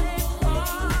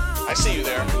 I see you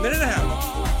there. Minute and a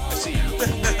half. I see you.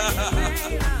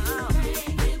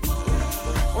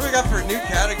 What do we got for a new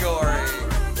category?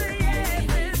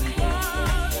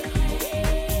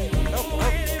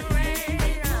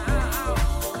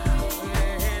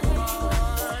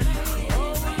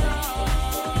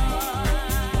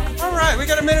 All right, we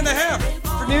got a minute and a half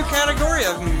for new category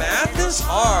of Math is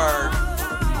Hard.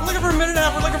 We're looking for a minute and a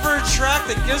half. We're looking for a track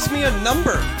that gives me a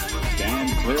number.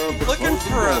 Stand clear of the Looking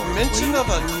closing for a doors, mention please. of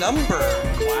a number.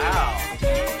 Wow.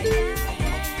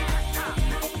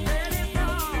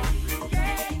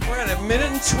 We're at a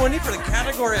minute and 20 for the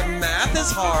category of Math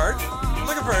is Hard.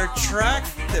 Looking for a track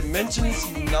that mentions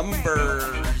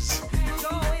numbers.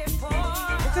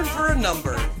 Looking for a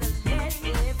number.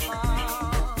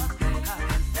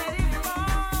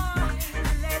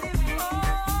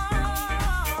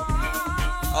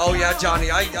 Oh yeah,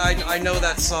 Johnny, I know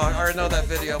that song, or I know that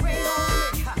video. 1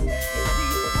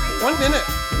 minute.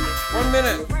 1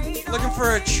 minute. Looking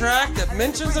for a track that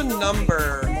mentions a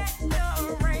number.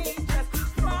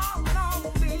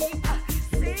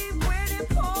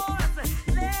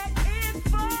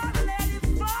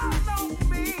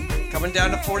 Coming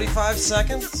down to 45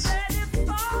 seconds.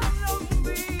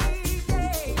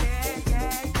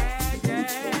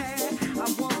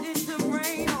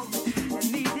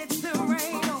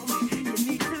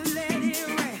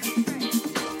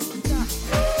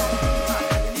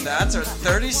 That's our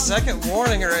 30-second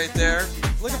warning right there.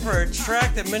 Looking for a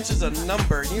track that mentions a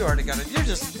number, and you already got it. You're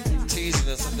just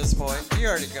teasing us at this point. You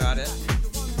already got it.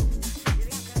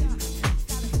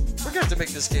 We're going to have to make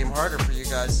this game harder for you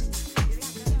guys.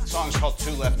 The song's called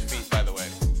Two Left Feet, by the way.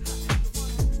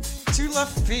 2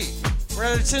 left feet. We're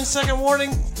at a 10-second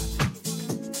warning.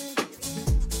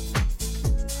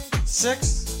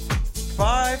 6,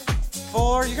 5,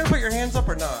 4. You gonna put your hands up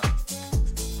or not?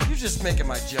 You're just making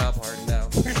my job hard now.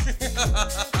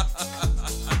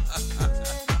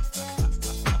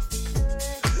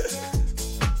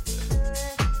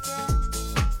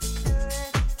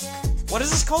 What is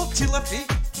this called? 2 left feet?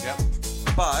 Yep.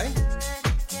 By?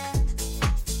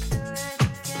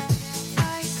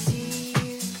 I see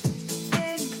you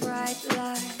in bright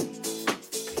light,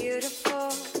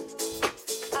 beautiful,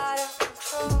 out of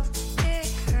control. It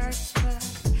hurts, but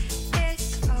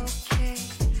it's okay.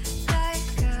 Like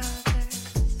others,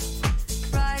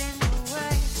 riding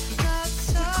away, not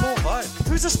so. Cool vibe.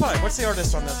 Who's this by? What's the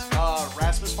artist on this?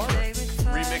 Rasmus Farber,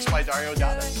 remixed by Dario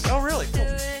Dadas. Oh, really? Cool.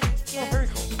 Oh, very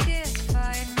cool.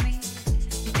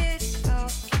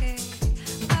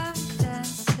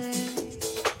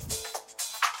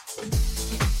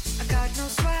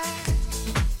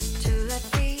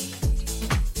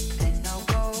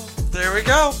 There we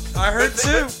go. I heard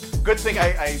two. Good thing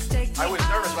I was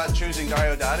nervous about choosing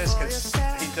Dario Dadas because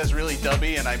he does really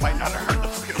dubby and I might not have heard the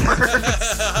fucking words.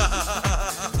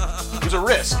 It was a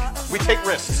risk. We take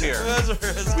risks here.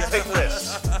 We take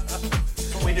risks.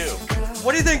 That's what we do.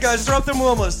 What do you think, guys? Throw up them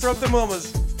Wilmas. Throw up them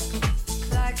Wilmas.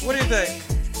 What do you think?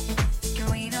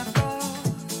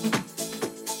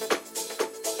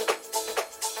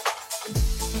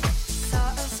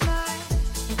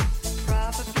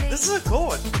 This is a cool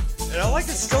one. And I like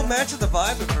it still matching the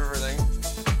vibe of everything.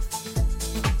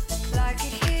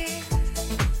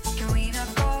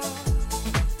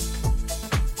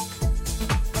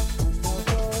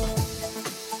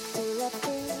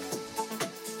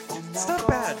 It's not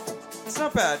bad. It's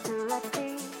not bad.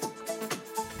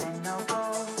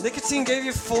 Nicotine gave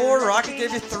you 4, Rocket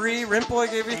gave you 3, Rintboy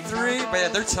gave you 3.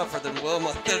 Man, they're tougher than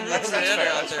Wilma. Than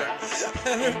Henrietta out there.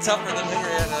 They're tougher than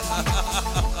Henrietta.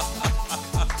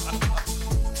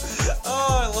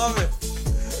 Oh, I love it.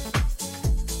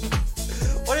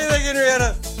 What do you think,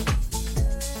 Henrietta?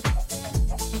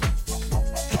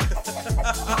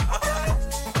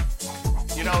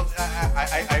 You know,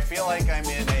 I feel like I'm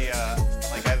in a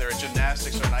like either a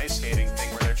gymnastics or an ice skating thing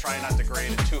where they're trying not to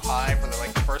grade it too high for the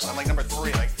like the first. I'm like number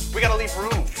 3. Like we gotta leave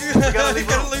room. We gotta leave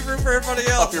room. leave room for everybody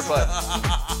else. Up your butt.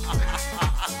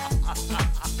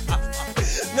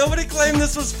 Nobody claimed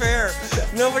this was fair.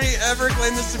 Nobody ever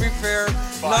claimed this to be fair.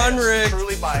 Biased. Non-rigged.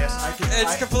 Truly biased.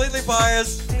 It's completely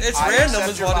biased. It's I random accept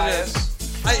is your what bias.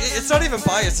 it is. It's not even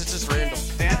biased, it's just random.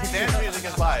 Dance music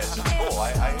is biased. It's cool.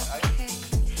 All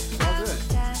good.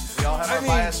 We all have I our mean-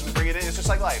 bias. We bring it in. It's just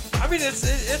like life. I mean, it's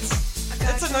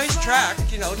a nice track,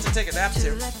 you know, to take a nap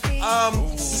to.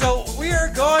 So we are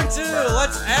going to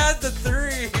let's add the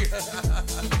 3.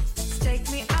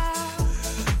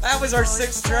 That was our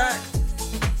 6th track.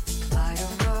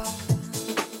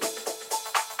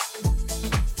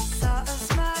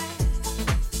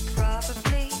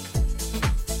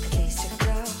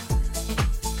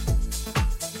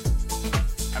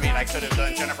 I mean, I could have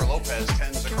done Jennifer Lopez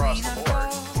 10s across the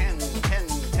board. 10, 10,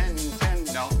 10,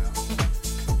 10. No.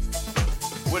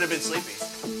 Would have been sleepy.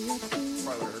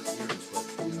 Probably would have hurt your ears, but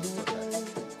you know, it's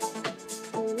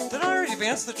okay. Did I already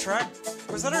advance the track?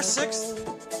 Was that our 6th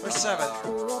or 7th?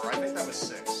 I think that was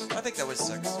 6. I think that was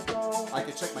 6. I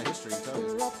could check my history and tell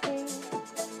you.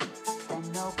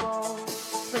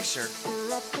 Make sure. 2,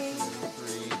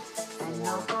 3,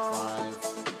 4, 5,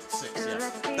 6.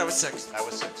 Yeah. That was 6. That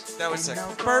was 6. That was 6.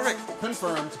 Perfect.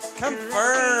 Confirmed.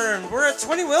 Confirmed. We're at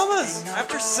 20 Wilmas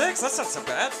after 6. That's not so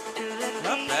bad.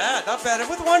 Not bad. Not bad. And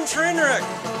with one train wreck.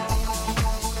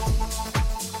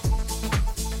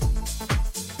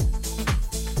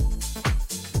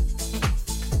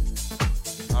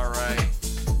 All right.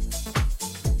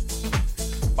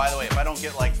 By the way, if I don't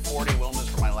get like 40 Wilmas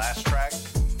for my last track,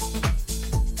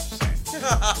 just saying.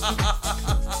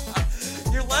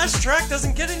 Your last track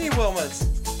doesn't get any Wilmas.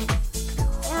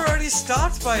 We're already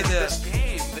stopped by this.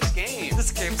 This game.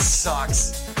 This game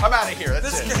sucks. I'm out of here.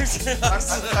 That's This it. game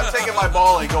sucks. I'm taking my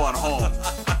ball and going home.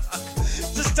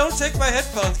 Just don't take my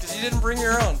headphones because you didn't bring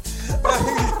your own.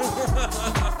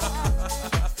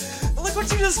 Look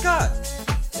what you just got.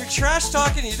 You're trash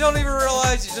talking. You don't even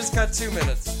realize you just got 2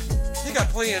 minutes. You got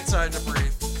plenty of time to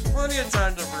breathe. Plenty of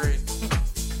time to breathe.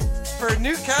 For a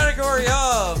new category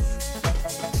of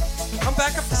come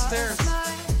back up the stairs.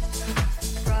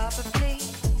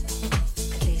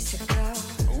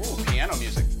 Ooh, piano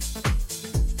music.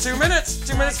 2 minutes.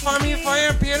 2 minutes. Find me a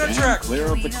fire piano Stand track.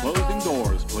 clear of the closing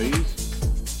doors, please.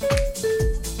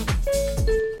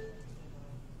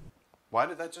 Why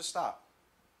did that just stop?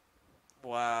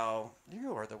 Wow,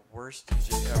 you are the worst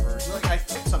DJ ever. It's like I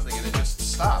hit something and it just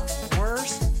stopped.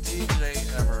 Worst DJ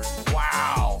ever.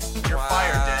 Wow. You're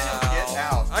fired, Daniel. Get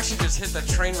out. I should just hit that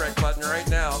train wreck button right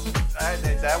now.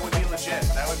 That would be legit.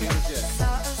 That would be legit.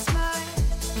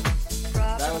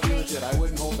 That would be legit. I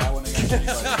wouldn't hold that one against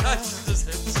anybody. I should just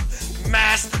hit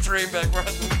mash the train wreck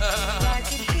button.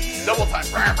 Double time.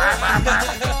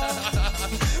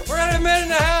 We're at a minute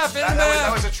and a half.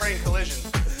 That was a train collision.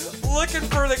 Looking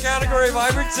for the category of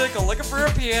Ivory Tickle. Looking for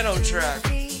a piano track.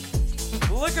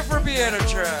 Looking for a piano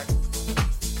track.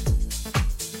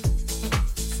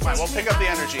 Fine, we'll pick up the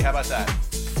energy. How about that?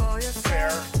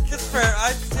 Fair. It's fair.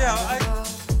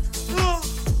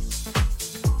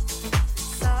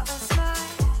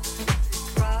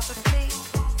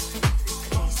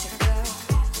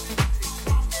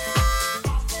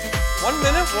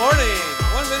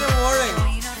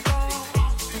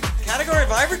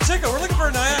 Survivor ticket. We're looking for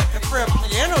a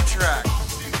piano track.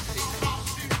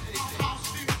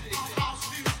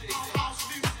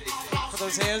 For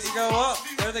those hands to go up.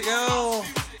 There they go.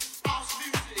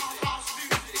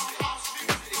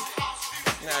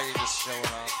 Now you're just showing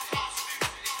off.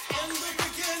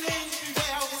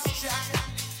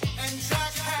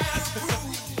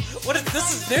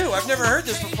 This is new. I've never heard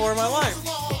this before in my life.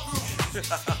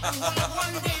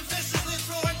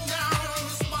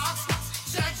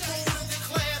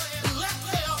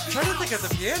 I'm trying to think of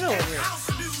the piano in here.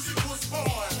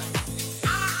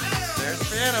 There's the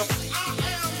piano.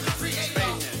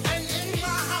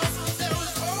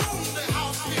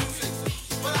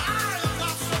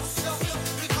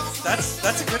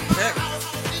 That's a good pick.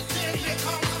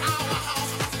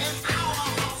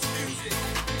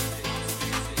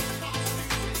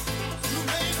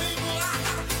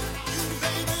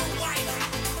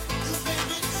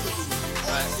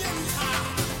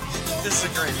 This is a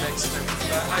great mix.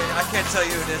 I can't tell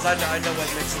you who it is. I know what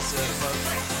mix this is.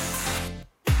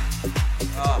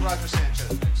 But Roger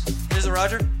Sanchez mix. Is it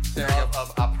Roger? There you go.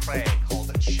 Of Après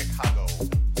called Chicago.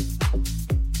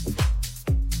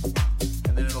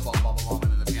 And then it'll bum, bum, bum, bum,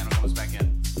 and then the piano comes back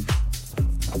in.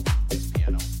 It's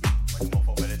piano. Like a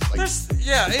mofo, but it's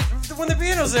like... When the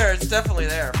piano's there, it's definitely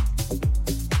there.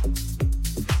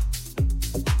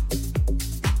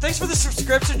 Thanks for the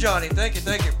subscription, Johnny. Thank you.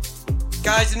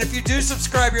 Guys, and if you do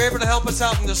subscribe, you're able to help us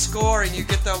out in the scoring. You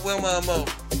get that Wilma emote.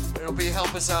 It'll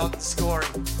help us out in the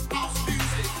scoring.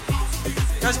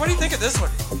 Guys, what do you think of this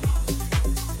one?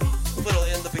 A little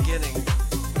in the beginning.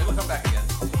 It'll come back again.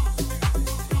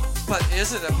 But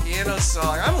is it a piano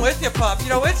song? I'm with you, Pop. You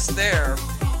know, it's there.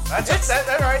 That's a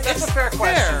fair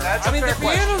question. That's a fair the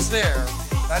piano's there.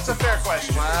 That's a fair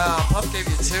question. Wow, Pup gave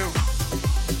you 2.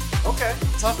 Okay.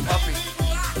 Tough puppy.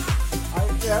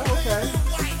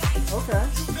 Okay.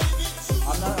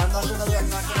 I'm not gonna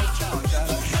challenge that.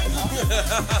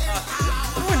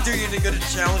 I wouldn't do you any good to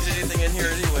challenge anything in here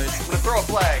anyways. I'm gonna throw a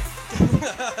flag.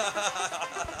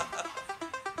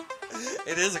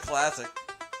 It is a classic.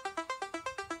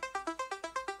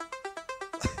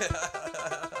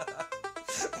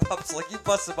 Pup's like, you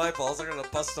busted my balls, I'm gonna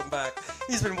bust them back.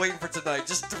 He's been waiting for tonight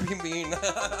just to be mean.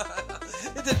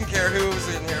 It didn't care who was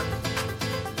in here.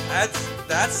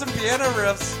 That's some piano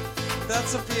riffs.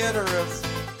 That's some piano riffs.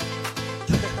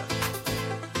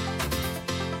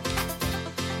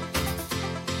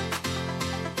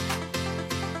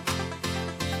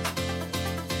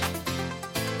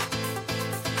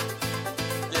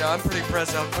 Yeah, I'm pretty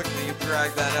impressed how quickly you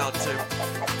dragged that out too.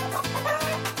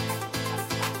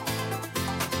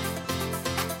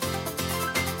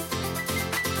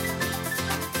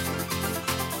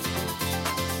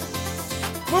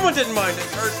 Wilma didn't mind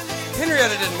it, or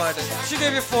Henrietta didn't mind it. She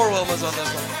gave you 4 Wilmas on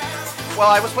this one. Well,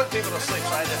 I was putting people to sleep,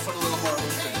 so I had to put a little more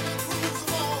oomph in it.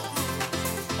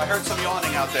 I heard some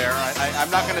yawning out there. I'm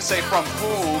not going to say from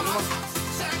whom,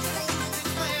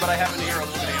 but I happen to hear a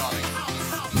little bit of yawning.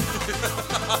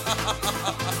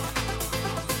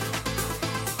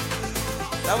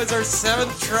 That was our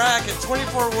 7th track at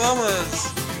 24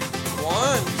 Wilmas.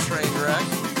 1 train wreck.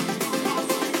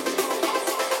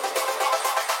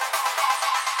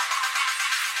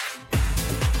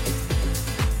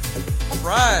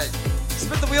 Right.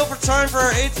 Spin the wheel for time for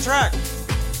our 8th track.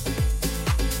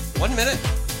 1 minute.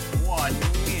 1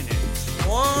 minute.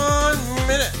 1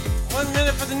 minute. 1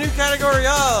 minute for the new category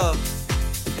of.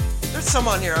 There's some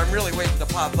on here I'm really waiting to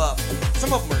pop up.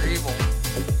 Some of them are evil.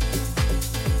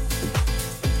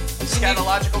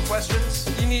 Scatological questions?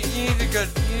 You need a good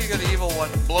evil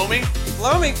one. Blow me?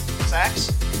 Blow me.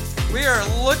 Sax? We are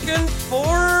looking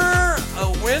for a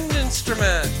wind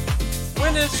instrument.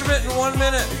 Wind instrument in 1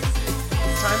 minute.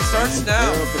 Time starts now.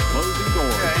 Clear of the closing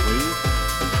doors, please.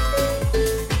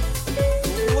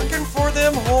 Looking for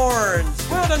them horns.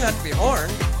 Well, it doesn't have to be a horn.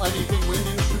 Anything wind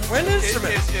instrument? Wind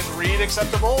instrument. Is reed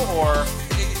acceptable, or?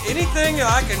 Anything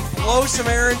I can blow some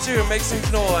air into and make some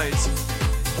noise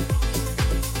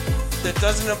that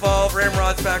doesn't involve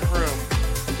Ramrod's back room.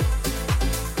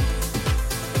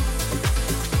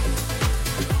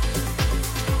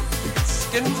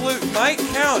 Skin flute might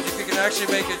count if you can actually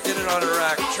get it on a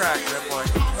track at that point.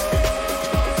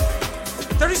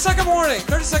 30-second warning.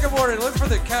 30-second warning. Look for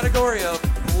the category of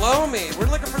blow me. We're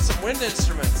looking for some wind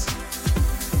instruments.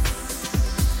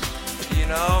 You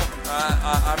know,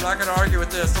 I'm not going to argue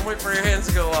with this. Don't wait for your hands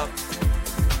to go up.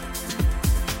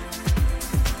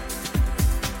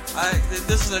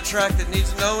 This is a track that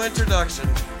needs no introduction.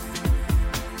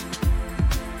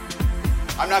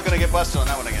 I'm not going to get busted on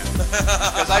that one again.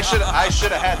 Because I should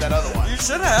have had that other one. You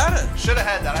should have had it. Should have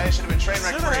had that. I should have been train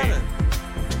wreck free.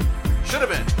 Should have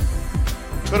been.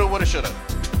 Coulda, woulda, shoulda.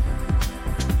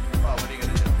 Well, what are you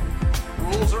gonna do?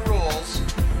 Rules are rules,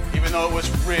 even though it was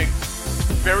rigged.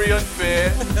 Very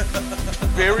unfair.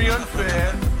 Very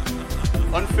unfair.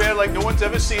 Unfair like no one's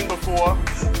ever seen before.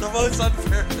 The most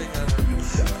unfair thing ever.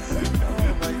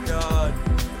 Oh my god.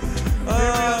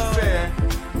 Very unfair.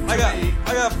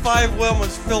 I got 5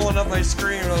 Wilmas filling up my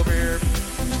screen over here.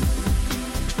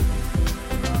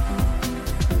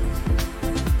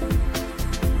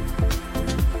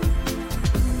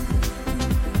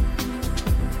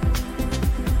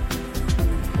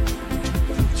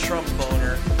 Trump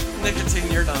boner.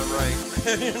 Nicotine, you're not right.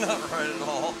 You're not right at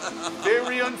all.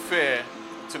 Very unfair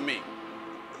to me.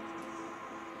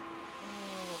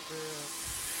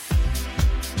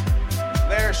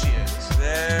 There she is.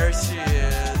 There she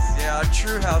is. Yeah, a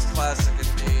true house classic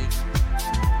indeed.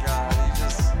 God, he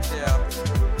just, yeah.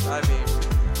 I mean,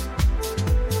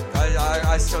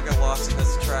 I still get lost in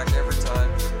this track every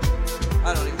time.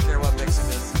 I don't even care what mix it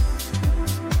is.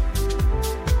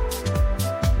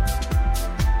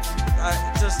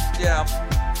 Yeah.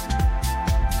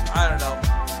 I don't know.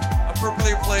 A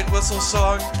perfectly played whistle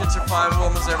song gets your 5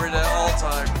 Wilmas every day, all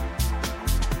time.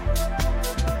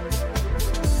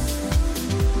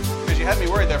 Because you had me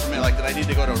worried there for a minute. Like, did I need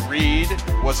to go to reed?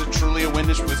 Was it truly a wind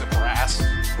instrument? Was it brass?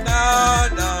 No.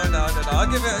 I'll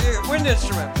give it wind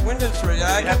instrument. Wind instrument.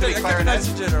 Yeah, I Did it have to be give it clarinet? nice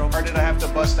in general. Or did I have to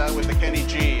bust out with the Kenny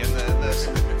G and the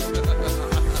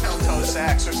alto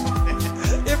sax or something?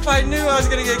 If I knew I was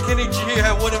gonna get Kenny G,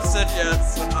 I would have said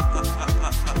yes.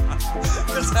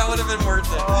 Because that would have been worth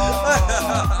it.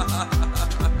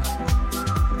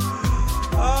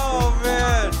 Oh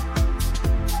man.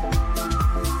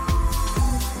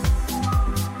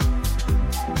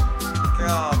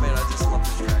 Oh man, I just love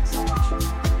this track so much.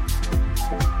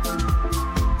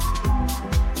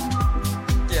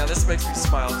 Yeah, this makes me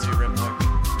smile too, Ripboy.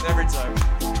 Every time.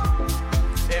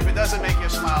 If it doesn't make you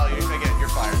smile, again, you're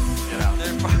fired. You know.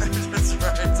 They're fired, that's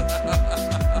right.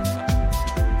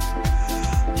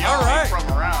 Yelling All right. from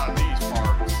around these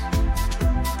parts.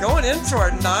 Going into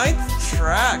our 9th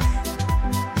track.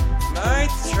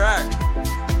 9th track.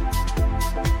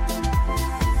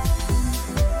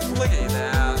 Look at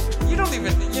that. You don't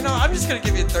even, I'm just going to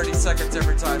give you 30 seconds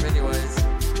every time anyways.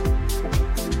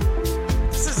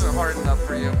 This isn't hard enough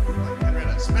for you.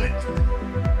 Henrietta, spin it.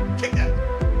 Kick that.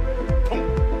 Boom.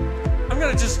 I'm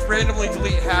going to just randomly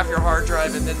delete half your hard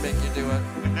drive and then make you do it.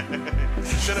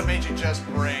 Should have made you just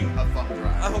bring a thumb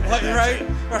drive. What, right?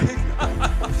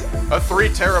 A 3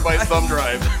 terabyte thumb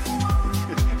drive.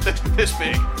 This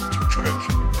big.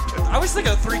 I was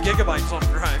thinking a 3 gigabyte thumb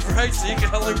drive, right? So you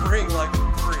can only bring like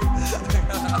 3.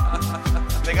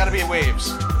 They gotta be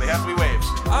waves. They have to be waves.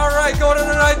 All right, going to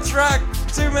the 9th track.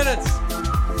 2 minutes.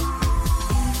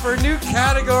 For a new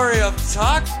category of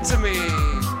Talk to Me.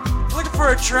 Looking for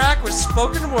a track with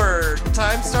spoken word.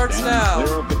 Time starts now.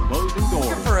 Clear of the closing doors,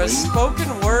 Looking for a please. spoken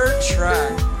word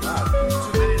track. God,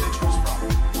 too many to choose from.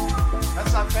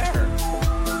 That's not fair.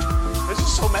 There's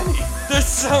just so many. There's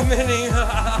so many.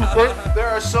 There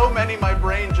are so many, my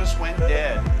brain just went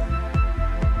dead.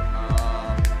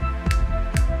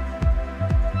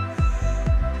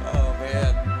 Oh,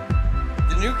 man.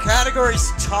 The new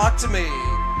category's Talk to Me.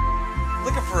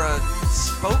 Looking for a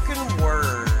spoken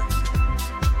word.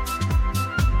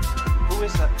 Who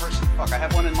is that person? Fuck, I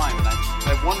have one in mind, and I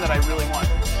have one that I really want.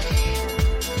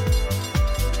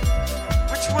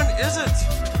 Which one is it?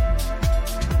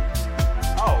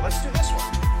 Oh, let's do this one.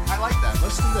 I like that.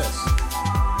 Let's do this.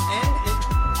 And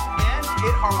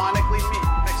it harmonically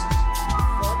mixes.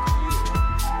 Fuck you.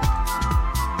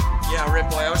 Yeah, Rip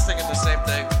Boy, I was thinking the same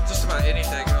thing. Just about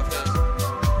anything off this.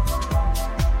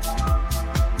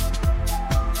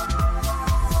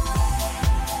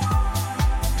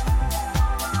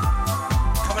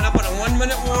 Coming up on a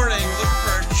 1-minute warning, looking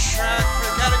for a track for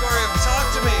the category of Talk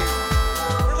to Me.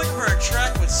 We're looking for a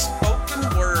track with spoken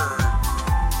word.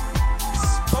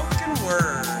 Spoken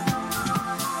word.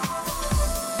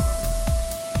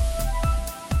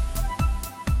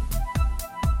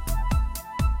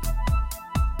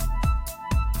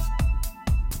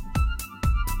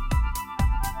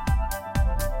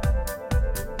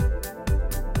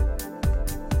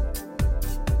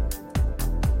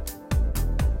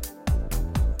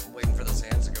 I'm waiting for those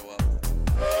hands to go up.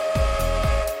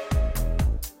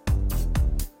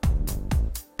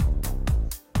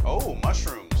 Oh,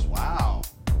 mushrooms. Wow.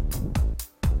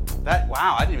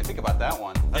 Wow, I didn't even think about that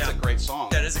one. That's Yeah. a great song.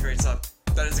 That is a great song.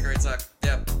 That is a great song.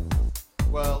 Yeah.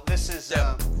 Well, this is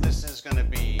Yeah. going to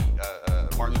be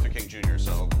Martin Luther King Jr.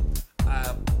 So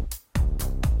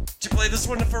Did you play this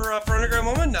one for Underground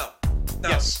Woman? No.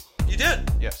 Yes. You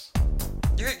did. yes,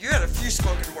 You had a few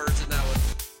spoken words in that one.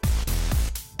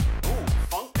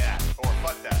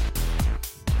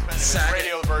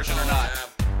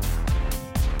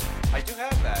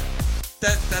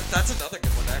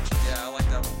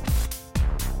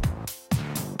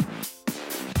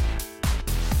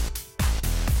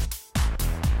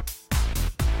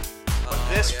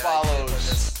 This yeah, I did with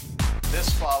follows. This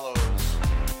follows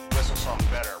Whistle Song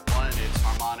better. One, it's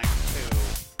harmonic. Two,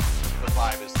 the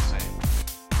vibe is the same.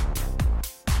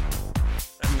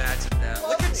 Imagine that.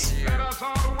 Look at you. Let us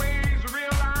always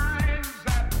realize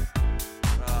that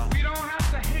we don't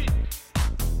have to hate.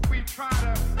 We try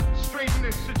to straighten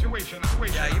this situation out.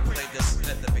 Yeah, you played this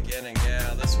at the beginning.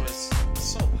 Yeah, this was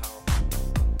so powerful.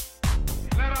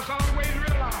 Let us always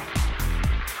realize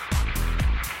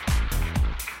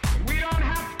we don't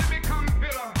have to become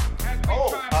bitter as we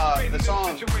try to straighten The this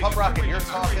song situation. Pub Rocket, you're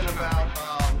talking about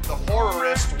the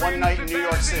Horrorist One Night in New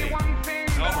York City. Oh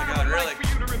my God, really?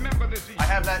 For you to remember this evening I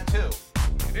have that too.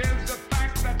 is the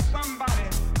fact that somebody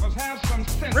must have some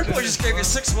sense. Ripboy in just this gave you world.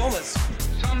 6 moments.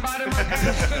 Somebody must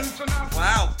have sense enough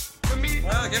Wow. to meet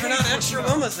Wow, giving out extra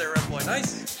moments there, Ripboy.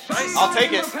 Nice. Nice. I'll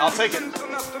take it. I'll take it. Sense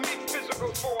enough to meet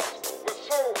physical force with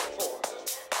soul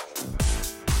force.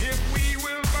 If we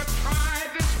will but try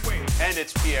this way, And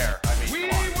it's Pierre. I we mean,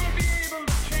 come on. will be able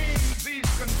to change these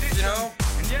conditions. You know,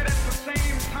 and yet at the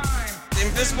same time, the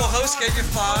Invisible Host gave you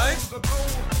 5. of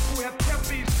those who have kept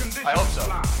these conditions I hope so.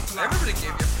 alive. Everybody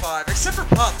gave you 5, except for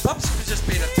Pup. Pup's just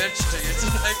being a bitch to you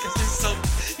tonight because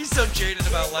he's so jaded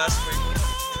about last week.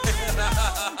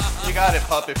 You got it,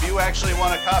 Pup. If you actually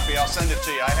want a copy, I'll send it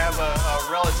to you. I have a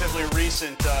relatively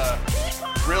recent,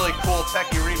 really cool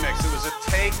techie remix. It was a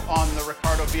take on the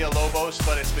Ricardo Villalobos,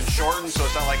 but it's been shortened, so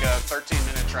it's not like a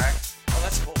 13-minute track. Oh,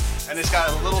 that's cool. And it's got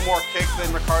a little more kick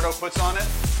than Ricardo puts on it.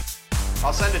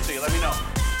 I'll send it to you. Let me know.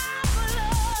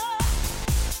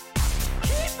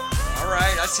 All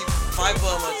right, I see 5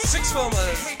 moments, 6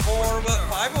 moments, 4, but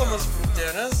 5 moments from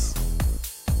Dennis.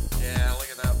 Yeah, look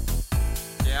at that.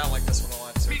 Yeah, I like this one a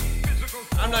lot too.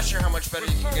 I'm not sure how much better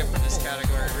you can get for this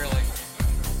category, really.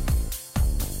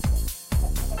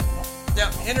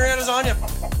 Yeah, Henrietta's on you.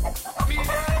 Meet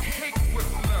hate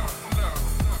with love, love.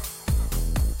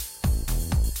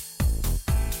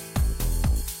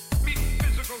 Meet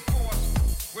physical force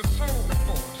with soul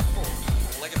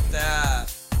force. Look at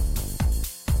that.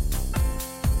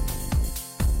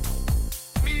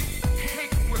 Meet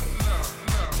hate with love,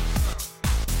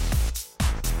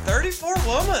 34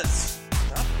 moments.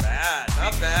 Not bad,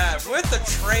 not bad. With the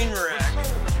train wreck.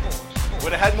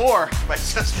 Would have had more if I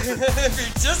just If you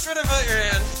just would have put your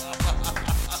hand.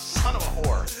 son of a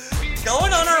whore.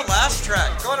 Going on our last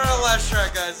track. Going on our last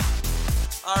track, guys.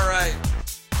 All right.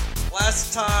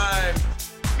 Last time.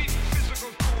 Meet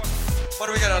physical force. What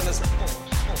do we got on this one?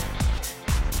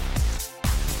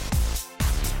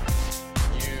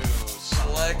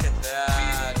 Look at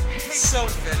that. So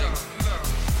fitting.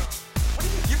 What do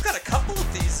you, you've got a couple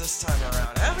of these this time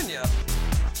around, haven't you?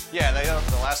 Yeah,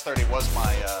 the last 30 was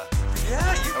my.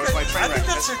 Yeah, you That was my train I think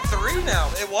wreck. that's your 3 now.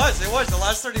 It was. The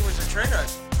last 30 was your train wreck.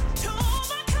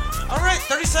 All right,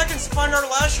 30 seconds to find our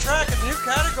last track in the new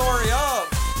category of.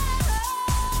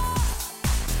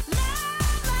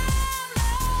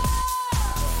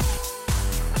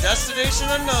 Destination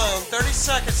unknown. 30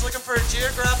 seconds looking for a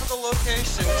geographical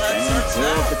location. Time starts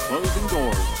Clear now. the closing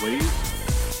doors, please.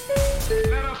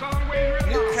 Let us always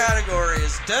New realize category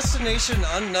is Destination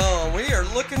Unknown. We are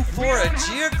looking for a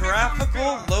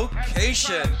geographical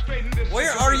location.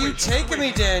 Where are you taking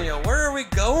me, Daniel? Where are we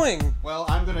going? Well,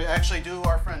 I'm going to actually do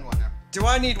our friend one there. Do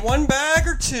I need 1 bag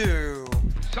or 2?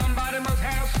 somebody must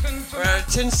have sense We're at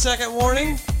a enough 10-second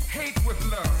warning. hate with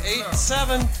love. 8, love.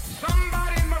 7,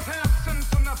 Somebody must have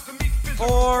sense enough to meet physical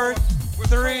 4, force with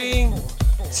 3, soul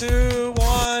force. 2,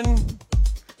 1.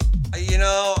 You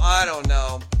know, I don't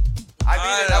know. I I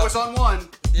beat it. know. I was on 1.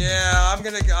 Yeah, I'm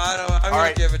gonna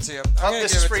right. give it to you. I'm Up, gonna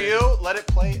this give is it for to you. Let it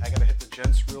play. I got to hit the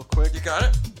gents real quick. You got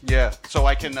it? Yeah, so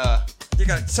I can. You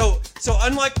got it. So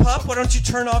unlike Pup, why don't you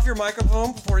turn off your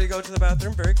microphone before you go to the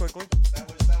bathroom very quickly? That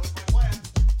was my plan.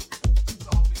 So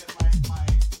I'll get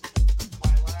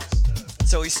my last.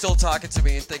 So he's still talking to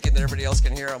me and thinking that everybody else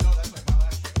can hear him. No, that's my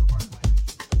last track part of my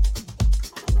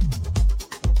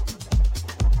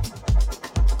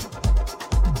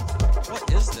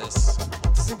What is this?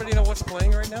 Does anybody know what's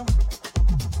playing right now?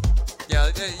 Yeah,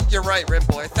 you're right,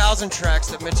 Ripboy. 1,000 tracks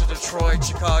that mention Detroit,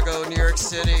 Chicago, New York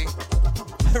City.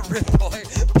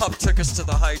 Ripboy, Pup took us to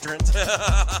the hydrant.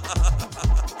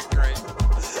 Great.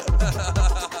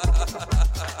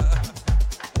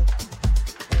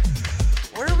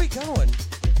 Where are we going?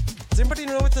 Does anybody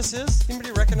know what this is?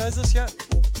 Anybody recognize this yet?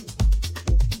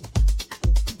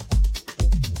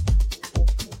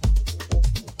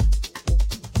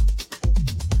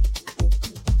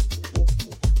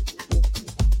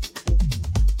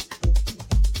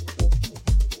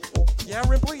 Yeah,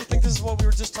 Ripple, you think this is what we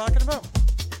were just talking about?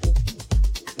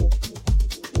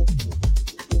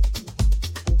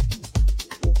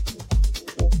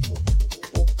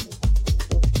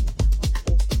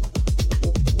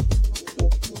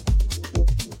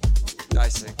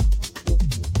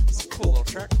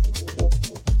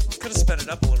 sped it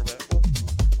up a little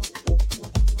bit.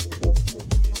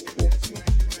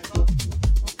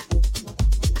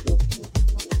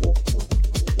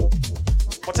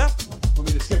 What's up? Want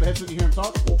me to skip ahead so you can hear him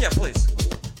talk? Yeah, please.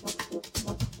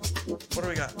 What do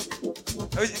we got?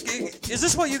 Oh, is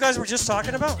this what you guys were just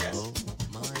talking about? Hello,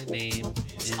 my name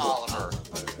is Oliver.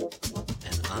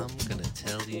 and I'm gonna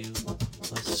tell you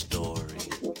a story.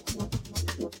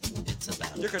 It's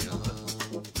about You're a gonna-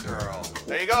 young girl.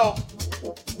 There you go.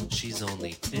 She's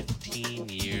only 15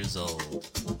 years old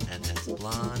and has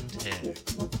blonde hair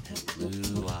and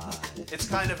blue eyes. It's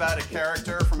kind of out of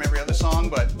character from every other song,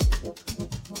 but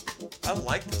I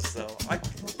like this though. I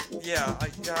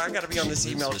gotta be on this She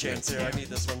lives email with chain her too. I need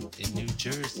this one. In New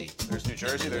Jersey. there's New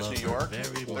Jersey, And they there's love New her York,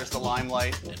 very there's much. the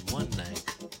Limelight. And one night,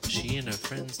 she and her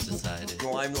friends decided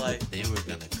Limelight. they were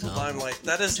gonna come. Limelight.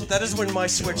 That is when my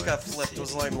Switch got flipped.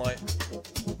 Was Limelight.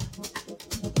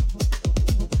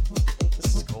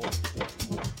 This is cool.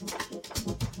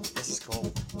 This is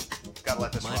cool. Gotta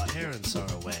let this My run. parents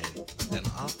are away, and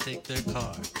I'll take their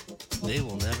car. They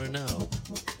will never know.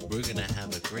 We're gonna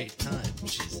have a great time,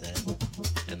 she said.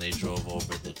 And they drove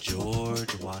over the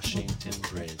George Washington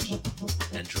Bridge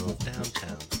and drove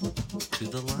downtown to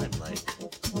the Limelight.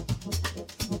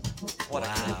 What a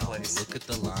Wow, great place. look at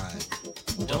the line.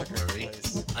 What a Don't great worry,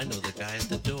 place. I know the guy at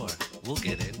the door. We'll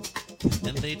get in.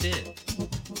 And they did.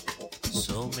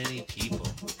 So many people.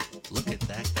 Look at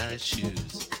that guy's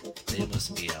shoes. They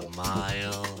must be a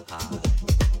mile high.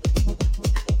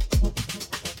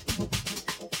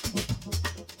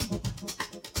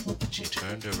 She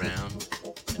turned around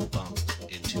and bumped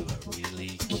into a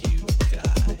really cute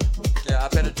guy. Yeah, I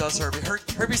bet it does, Herbie.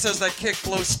 Herbie says that kick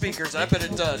blows speakers. I bet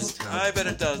it does. I bet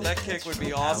it does. That kick would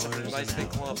be awesome in a nice big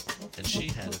club. And she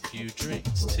had a few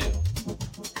drinks too.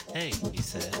 Hey, he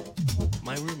said,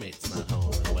 my roommate's not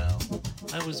home and well.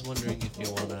 I was wondering if you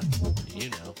wanna,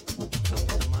 come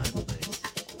to my place.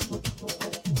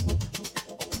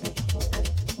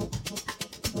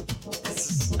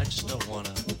 I just don't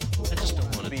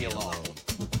wanna be alone.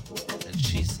 And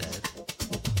she said,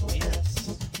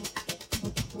 yes.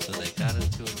 So they got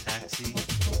into a taxi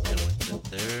and went to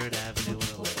 3rd Avenue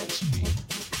and 11th Street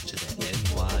to the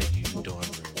NYU dorm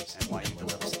rooms and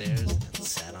went upstairs and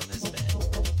sat on his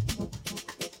bed.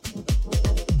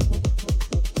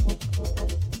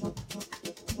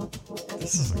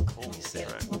 This is a cool And he said,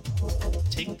 track.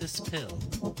 take this pill.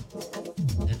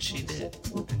 And she did.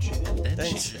 And she did. Then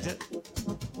Thanks, she she said,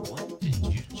 what did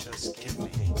you just give me?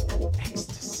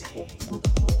 Ecstasy.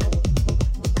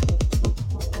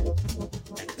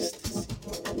 Ecstasy.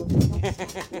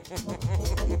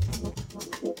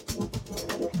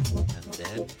 And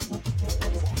then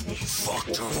he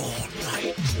fucked her all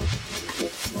night.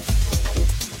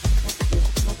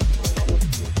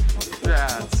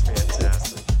 That's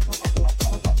fantastic.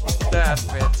 That's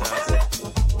fantastic.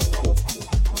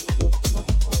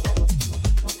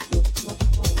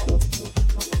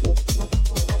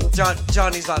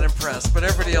 Johnny's not impressed, but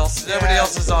everybody else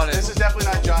is on it. This is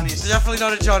definitely not Johnny's. Definitely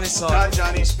not a Johnny song. Not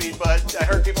Johnny's speed, but I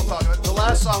heard people talking about the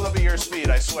last song will be your speed.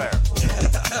 I swear.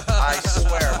 I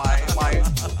swear. My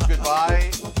goodbye.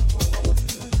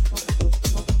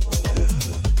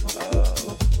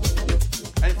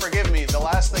 And forgive me. The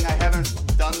last thing I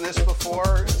haven't done this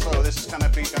before, so this is kind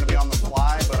of going to be on the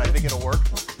fly, but I think it'll work.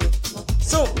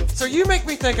 So you make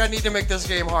me think I need to make this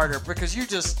game harder because you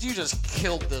just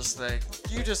killed this thing.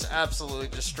 You just absolutely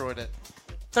destroyed it.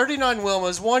 39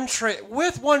 Wilmas,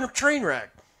 with one train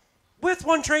wreck. With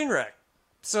one train wreck.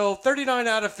 So 39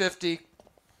 out of 50.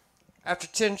 After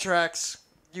 10 tracks,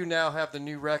 you now have the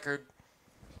new record.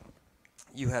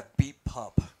 You have Beat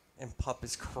Pup. And Pup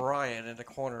is crying in the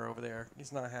corner over there.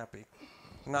 He's not happy.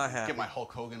 Not happy. Get my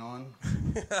Hulk Hogan on.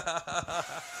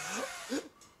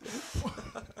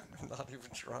 Not even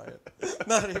try it.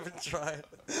 Not even try it.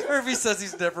 Herbie says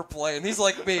he's never playing. He's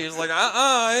like me. He's like,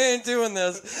 I ain't doing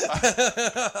this.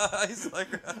 He's like,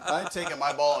 I'm taking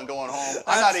my ball and going home.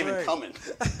 I'm not even right. coming.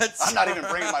 I'm not even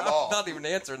bringing my ball. Not even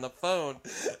answering the phone.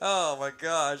 Oh my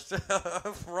gosh.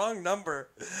 Wrong number.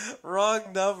 Wrong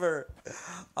number.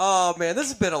 Oh man, this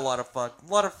has been a lot of fun.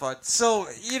 A lot of fun. So,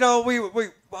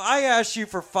 I asked you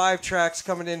for 5 tracks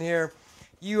coming in here.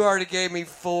 You already gave me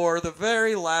 4. The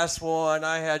very last one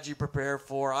I had you prepare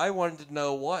for. I wanted to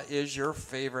know, what is your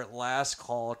favorite last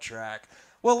call track?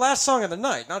 Well, last song of the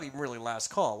night. Not even really last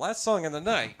call. Last song of the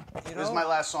night. This is my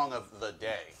last song of the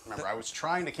day. Remember, I was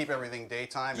trying to keep everything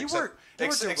daytime, You except were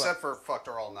doing well. except for Fucked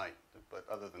Her All Night. But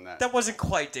other than that, That wasn't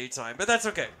quite daytime, but that's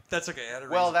okay. That's okay. I had a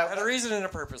reason. Well, that- had a reason and a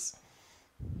purpose.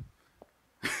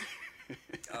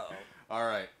 all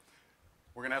right,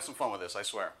 we're gonna have some fun with this. I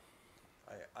swear.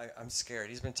 I'm scared.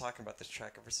 He's been talking about this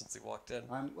track ever since he walked in.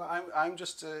 I'm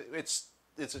just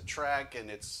it's a track, and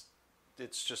it's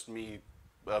just me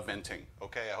venting.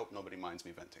 Okay, I hope nobody minds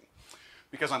me venting,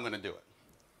 because I'm going to do it.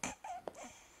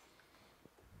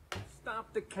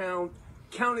 Stop the count.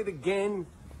 Count it again.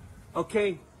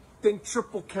 Okay, then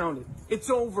triple count it. It's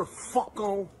over,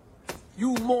 fucko.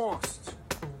 You lost.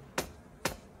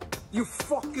 You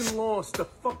fucking lost. The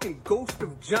fucking ghost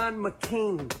of John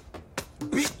McCain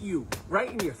bit you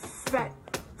right in your fat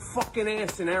fucking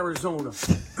ass in Arizona.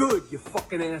 Good, you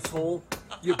fucking asshole.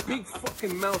 Your big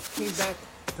fucking mouth came back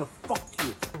to fuck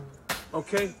you.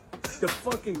 Okay? The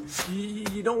fucking...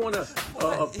 You don't want to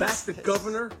back the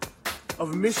governor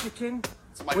of Michigan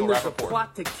when there's a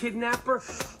plot to kidnap her?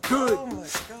 Good. Oh my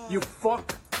God. You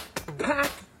fuck.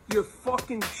 Pack your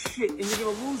fucking shit and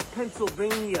you're gonna lose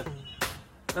Pennsylvania.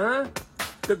 Huh?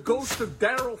 The ghost of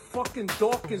Daryl fucking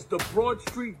Dawkins, the Broad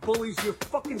Street bullies, you're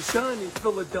fucking done in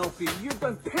Philadelphia. You're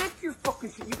done. Pack your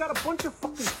fucking shit. You got a bunch of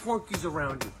fucking flunkies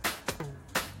around you.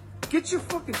 Get your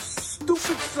fucking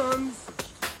stupid sons,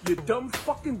 your dumb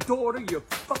fucking daughter, your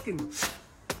fucking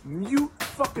mute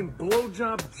fucking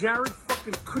blowjob Jared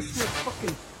fucking Kushner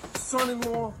fucking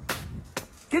son-in-law.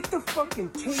 Get the fucking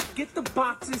tape, get the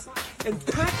boxes, and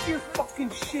pack your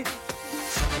fucking shit.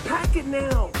 Pack it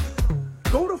now.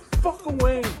 Go the fuck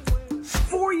away.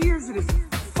 4 years of this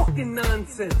fucking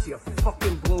nonsense, you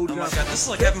fucking blowjob. Oh my God, this is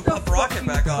like having Pop Rocket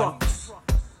back on.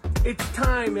 It's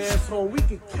time, asshole. We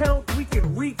can count, we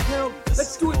can recount.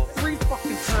 Let's do it 3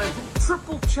 fucking times.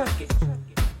 Triple check it.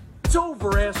 It's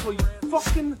over, asshole. You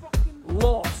fucking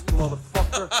lost,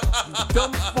 motherfucker. You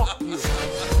dumb fuck you.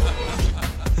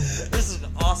 This is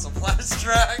an awesome last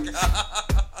track.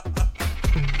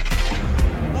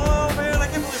 Oh man, I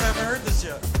can't believe I haven't heard this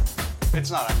yet. It's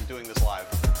not. I'm doing this live.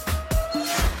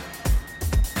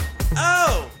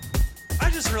 Oh! I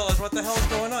just realized what the hell is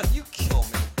going on. You kill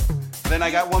me. Then I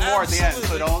got one more at the end,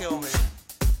 so don't... Kill me.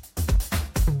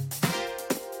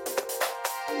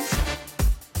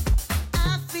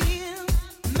 I feel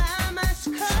mama's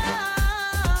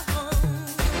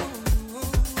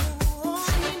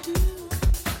calling to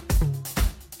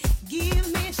give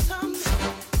me some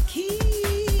kisses.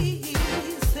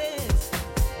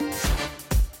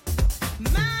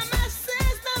 Mama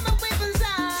says that my weapons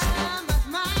are my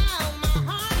smile, my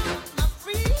heart, my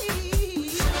freedom.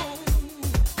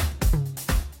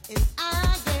 And I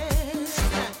guess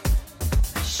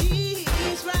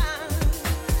she's right.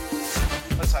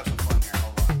 Let's have some fun here.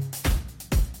 Hold on.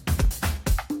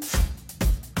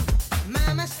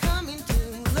 Mama's coming to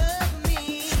love me,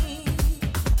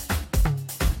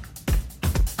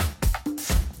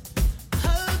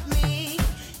 hug me,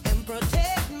 and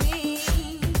protect me.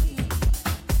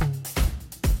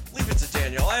 Leave it to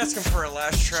Daniel. I ask him for a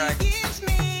last track. Gives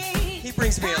me He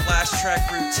brings me a last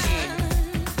track routine.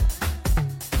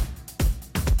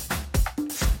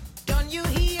 Don't you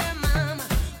hear Mama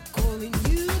calling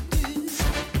you to?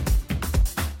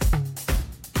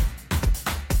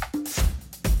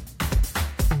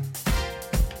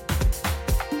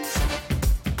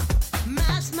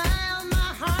 My smile,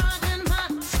 my heart, and my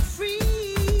freedom,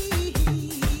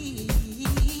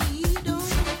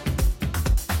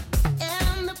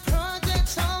 and the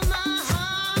projects of my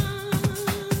heart.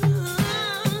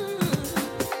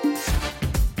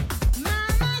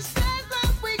 Mama said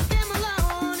that we came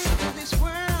alone into this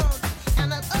world, and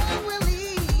that all will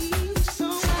leave so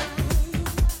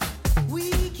we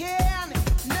can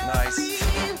never Nice.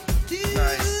 live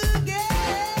Nice. together.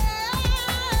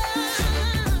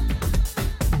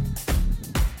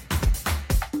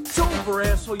 It's over,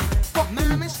 asshole. You fucking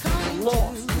Mama's coming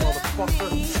lost, to love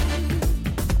motherfucker. me.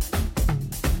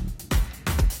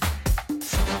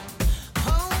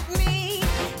 Hold me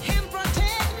and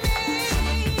protect me.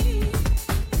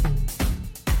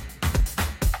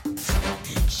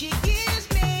 She gives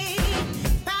me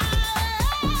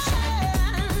power.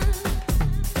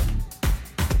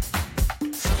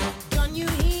 Don't you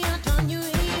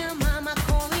hear Mama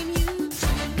calling you to?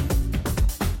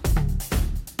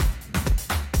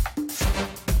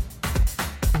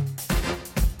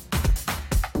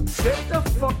 Get the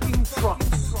fucking trucks.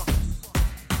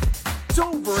 It's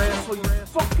over, asshole. You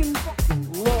fucking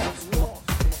lost.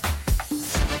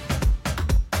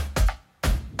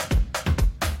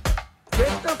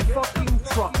 Get the fucking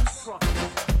trucks.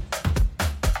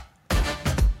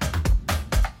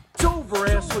 It's over,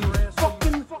 asshole. You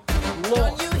fucking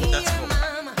lost. That's cool.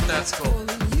 Mama That's cool.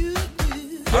 calling you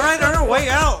to? All right, on our way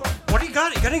out. What do you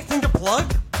got? You got anything to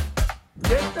plug?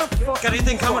 Get the fucking Got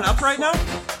anything coming up right now?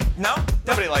 No?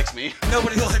 Nobody likes me.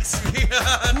 Nobody likes me.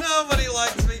 Nobody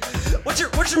likes me. What's your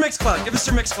Mixcloud? Give us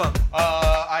your Mixcloud.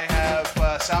 I have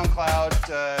SoundCloud.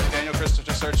 Daniel Christopher.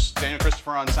 Just search Daniel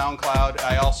Christopher on SoundCloud.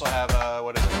 I also have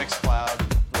Mixcloud.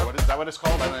 Is that what it's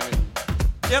called? I don't even.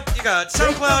 Yep, you got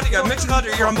SoundCloud, you got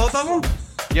Mixcloud. You're on both of them?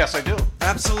 Yes, I do.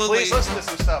 Absolutely. Please listen to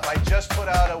some stuff. I just put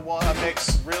out a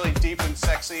mix, really deep and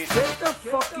sexy. Get the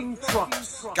fucking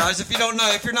trucks. Guys, if you don't know,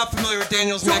 if you're not familiar with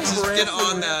Daniel's mixes, get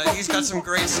on that. He's got some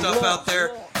great stuff out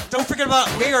there. Don't forget about,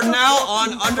 we are now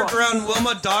on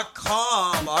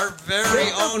undergroundwilma.com, our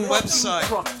very own website.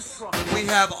 We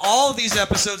have all these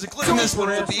episodes, including this one,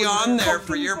 will be on there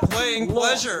for your playing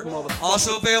pleasure.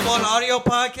 Also available on audio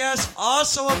podcasts,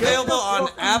 also available on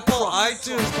Apple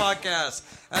iTunes podcasts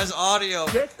as audio.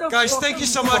 Guys, thank you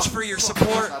so much for your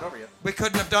support. We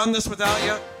couldn't have done this without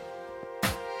you.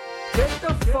 Get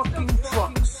the fucking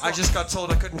trucks. I just got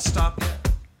told I couldn't stop yet.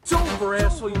 It's over,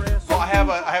 asshole. Well, I have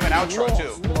an outro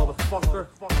too. Motherfucker.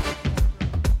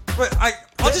 Wait,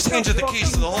 I'll just hand you the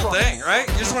keys to the whole thing, right?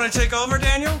 You just want to take over,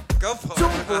 Daniel? Go for It's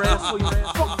over, asshole. You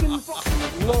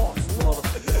fucking lost,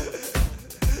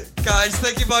 motherfucker. Guys,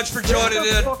 thank you much for joining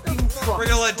in. We're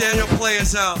gonna let Daniel play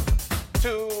us out.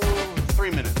 2-3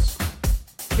 minutes.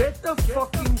 Get the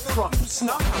fucking trucks. It's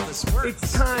not how this works.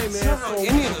 It's time, It's not how asshole.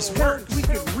 any of this works. We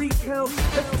can recount.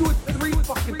 Let's do it 3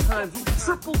 fucking times. We can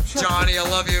triple check. Johnny, I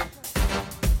love you.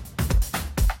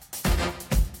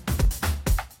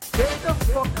 Get the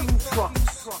fucking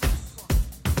trucks.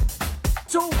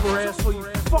 It's over, asshole. You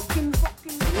fucking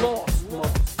lost,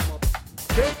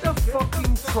 motherfucker. Get the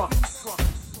fucking trucks.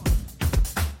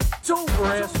 It's over,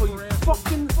 asshole. You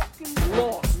fucking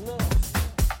lost.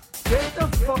 Get the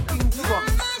fucking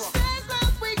trucks.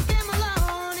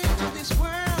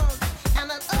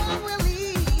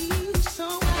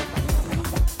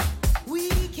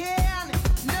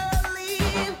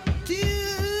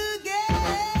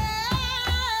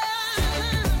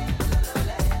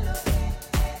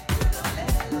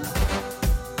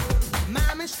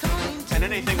 And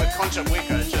anything with Concha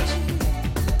Wicca is just.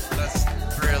 That's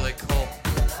really cool.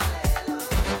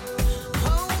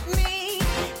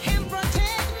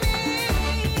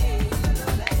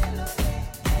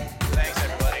 Thanks,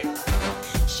 everybody.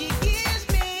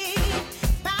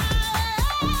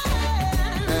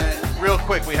 And real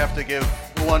quick, we have to give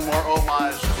one more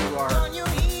homage to our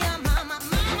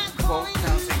vote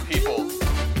counting people.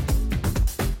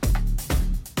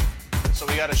 So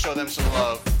we got to show them some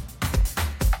love.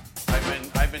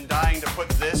 I've been dying to put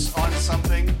this on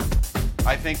something.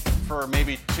 I think for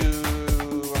maybe a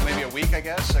week, I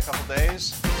guess, a couple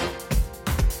days.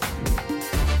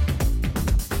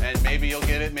 And maybe you'll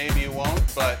get it, maybe you won't,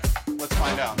 but let's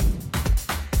find out.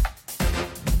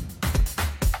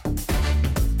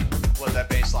 Let that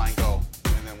bass line go,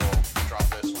 and then we'll drop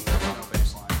this when there's no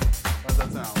bass line. How does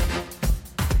that sound?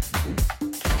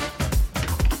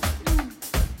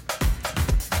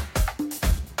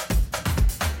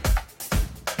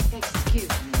 Excuse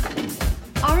me.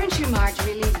 Aren't you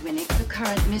Marjorie Lee Winnick, the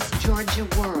current Miss Georgia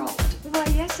World? Why,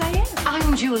 yes, I am.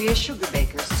 I'm Julia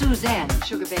Sugarbaker, Suzanne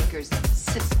Sugarbaker's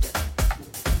sister.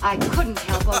 I couldn't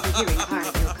help overhearing part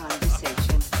of your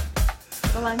conversation.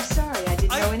 Well, I'm sorry. I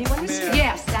didn't know anyone was here.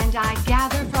 Yes, and I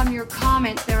gather from your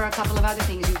comments there are a couple of other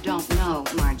things you don't know,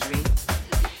 Marjorie.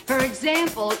 For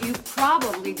example, you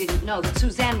probably didn't know that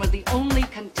Suzanne was the only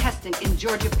contestant in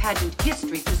Georgia pageant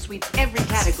history to sweep every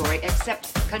category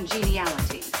except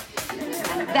congeniality.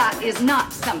 And that is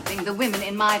not something the women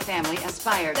in my family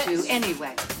aspire to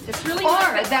anyway. That's really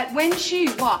Or that when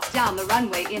she walked down the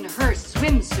runway in her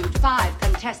swimsuit, 5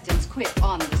 contestants quit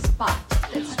on the spot.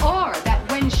 Or that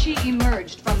when she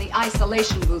emerged from the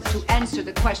isolation booth to answer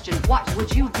the question, what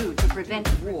would you do to prevent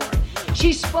war?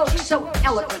 She spoke so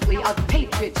eloquently of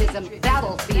patriotism,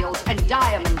 battlefields, and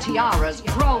diamond tiaras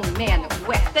grown men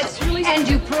wept. That's really- And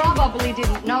you probably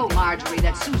didn't know, Marjorie,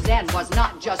 that Suzanne was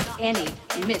not just any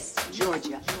Miss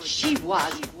Georgia. She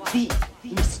was the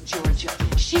Miss Georgia.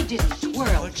 She didn't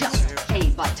twirl just a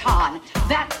baton.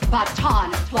 That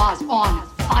baton was on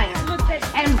fire.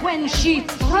 And when she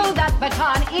threw that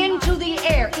baton into the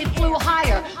air, it flew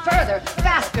higher, further,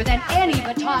 faster than any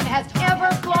baton has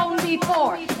ever flown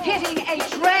before, hitting a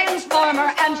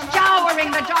transformer and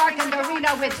showering the darkened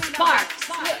arena with sparks.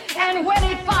 And when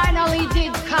it finally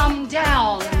did come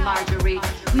down, Marjorie,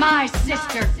 my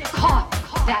sister caught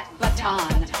that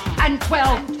baton. And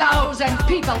 12,000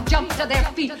 people jumped to their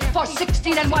feet for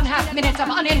 16½ minutes of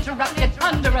uninterrupted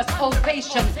thunderous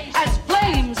ovation as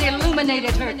flames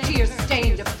illuminated her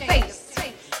tear-stained face.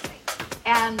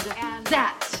 And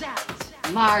that,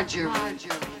 Marjorie,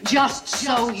 just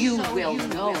so you will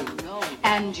know,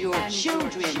 and your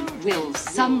children will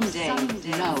someday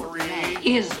know,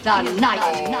 is the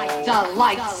night the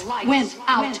lights went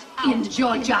out in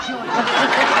Georgia.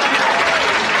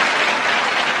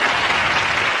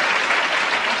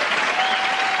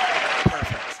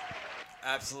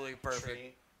 Absolutely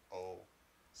perfect.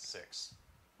 306.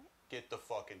 Get the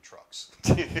fucking trucks.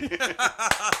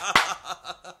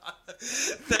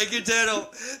 Thank you, Daniel.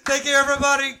 Thank you,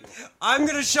 everybody. I'm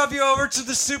going to shove you over to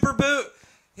the Super Boot.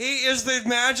 He is the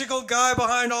magical guy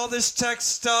behind all this tech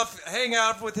stuff. Hang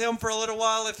out with him for a little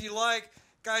while if you like.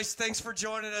 Guys, thanks for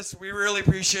joining us. We really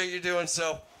appreciate you doing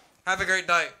so. Have a great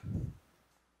night.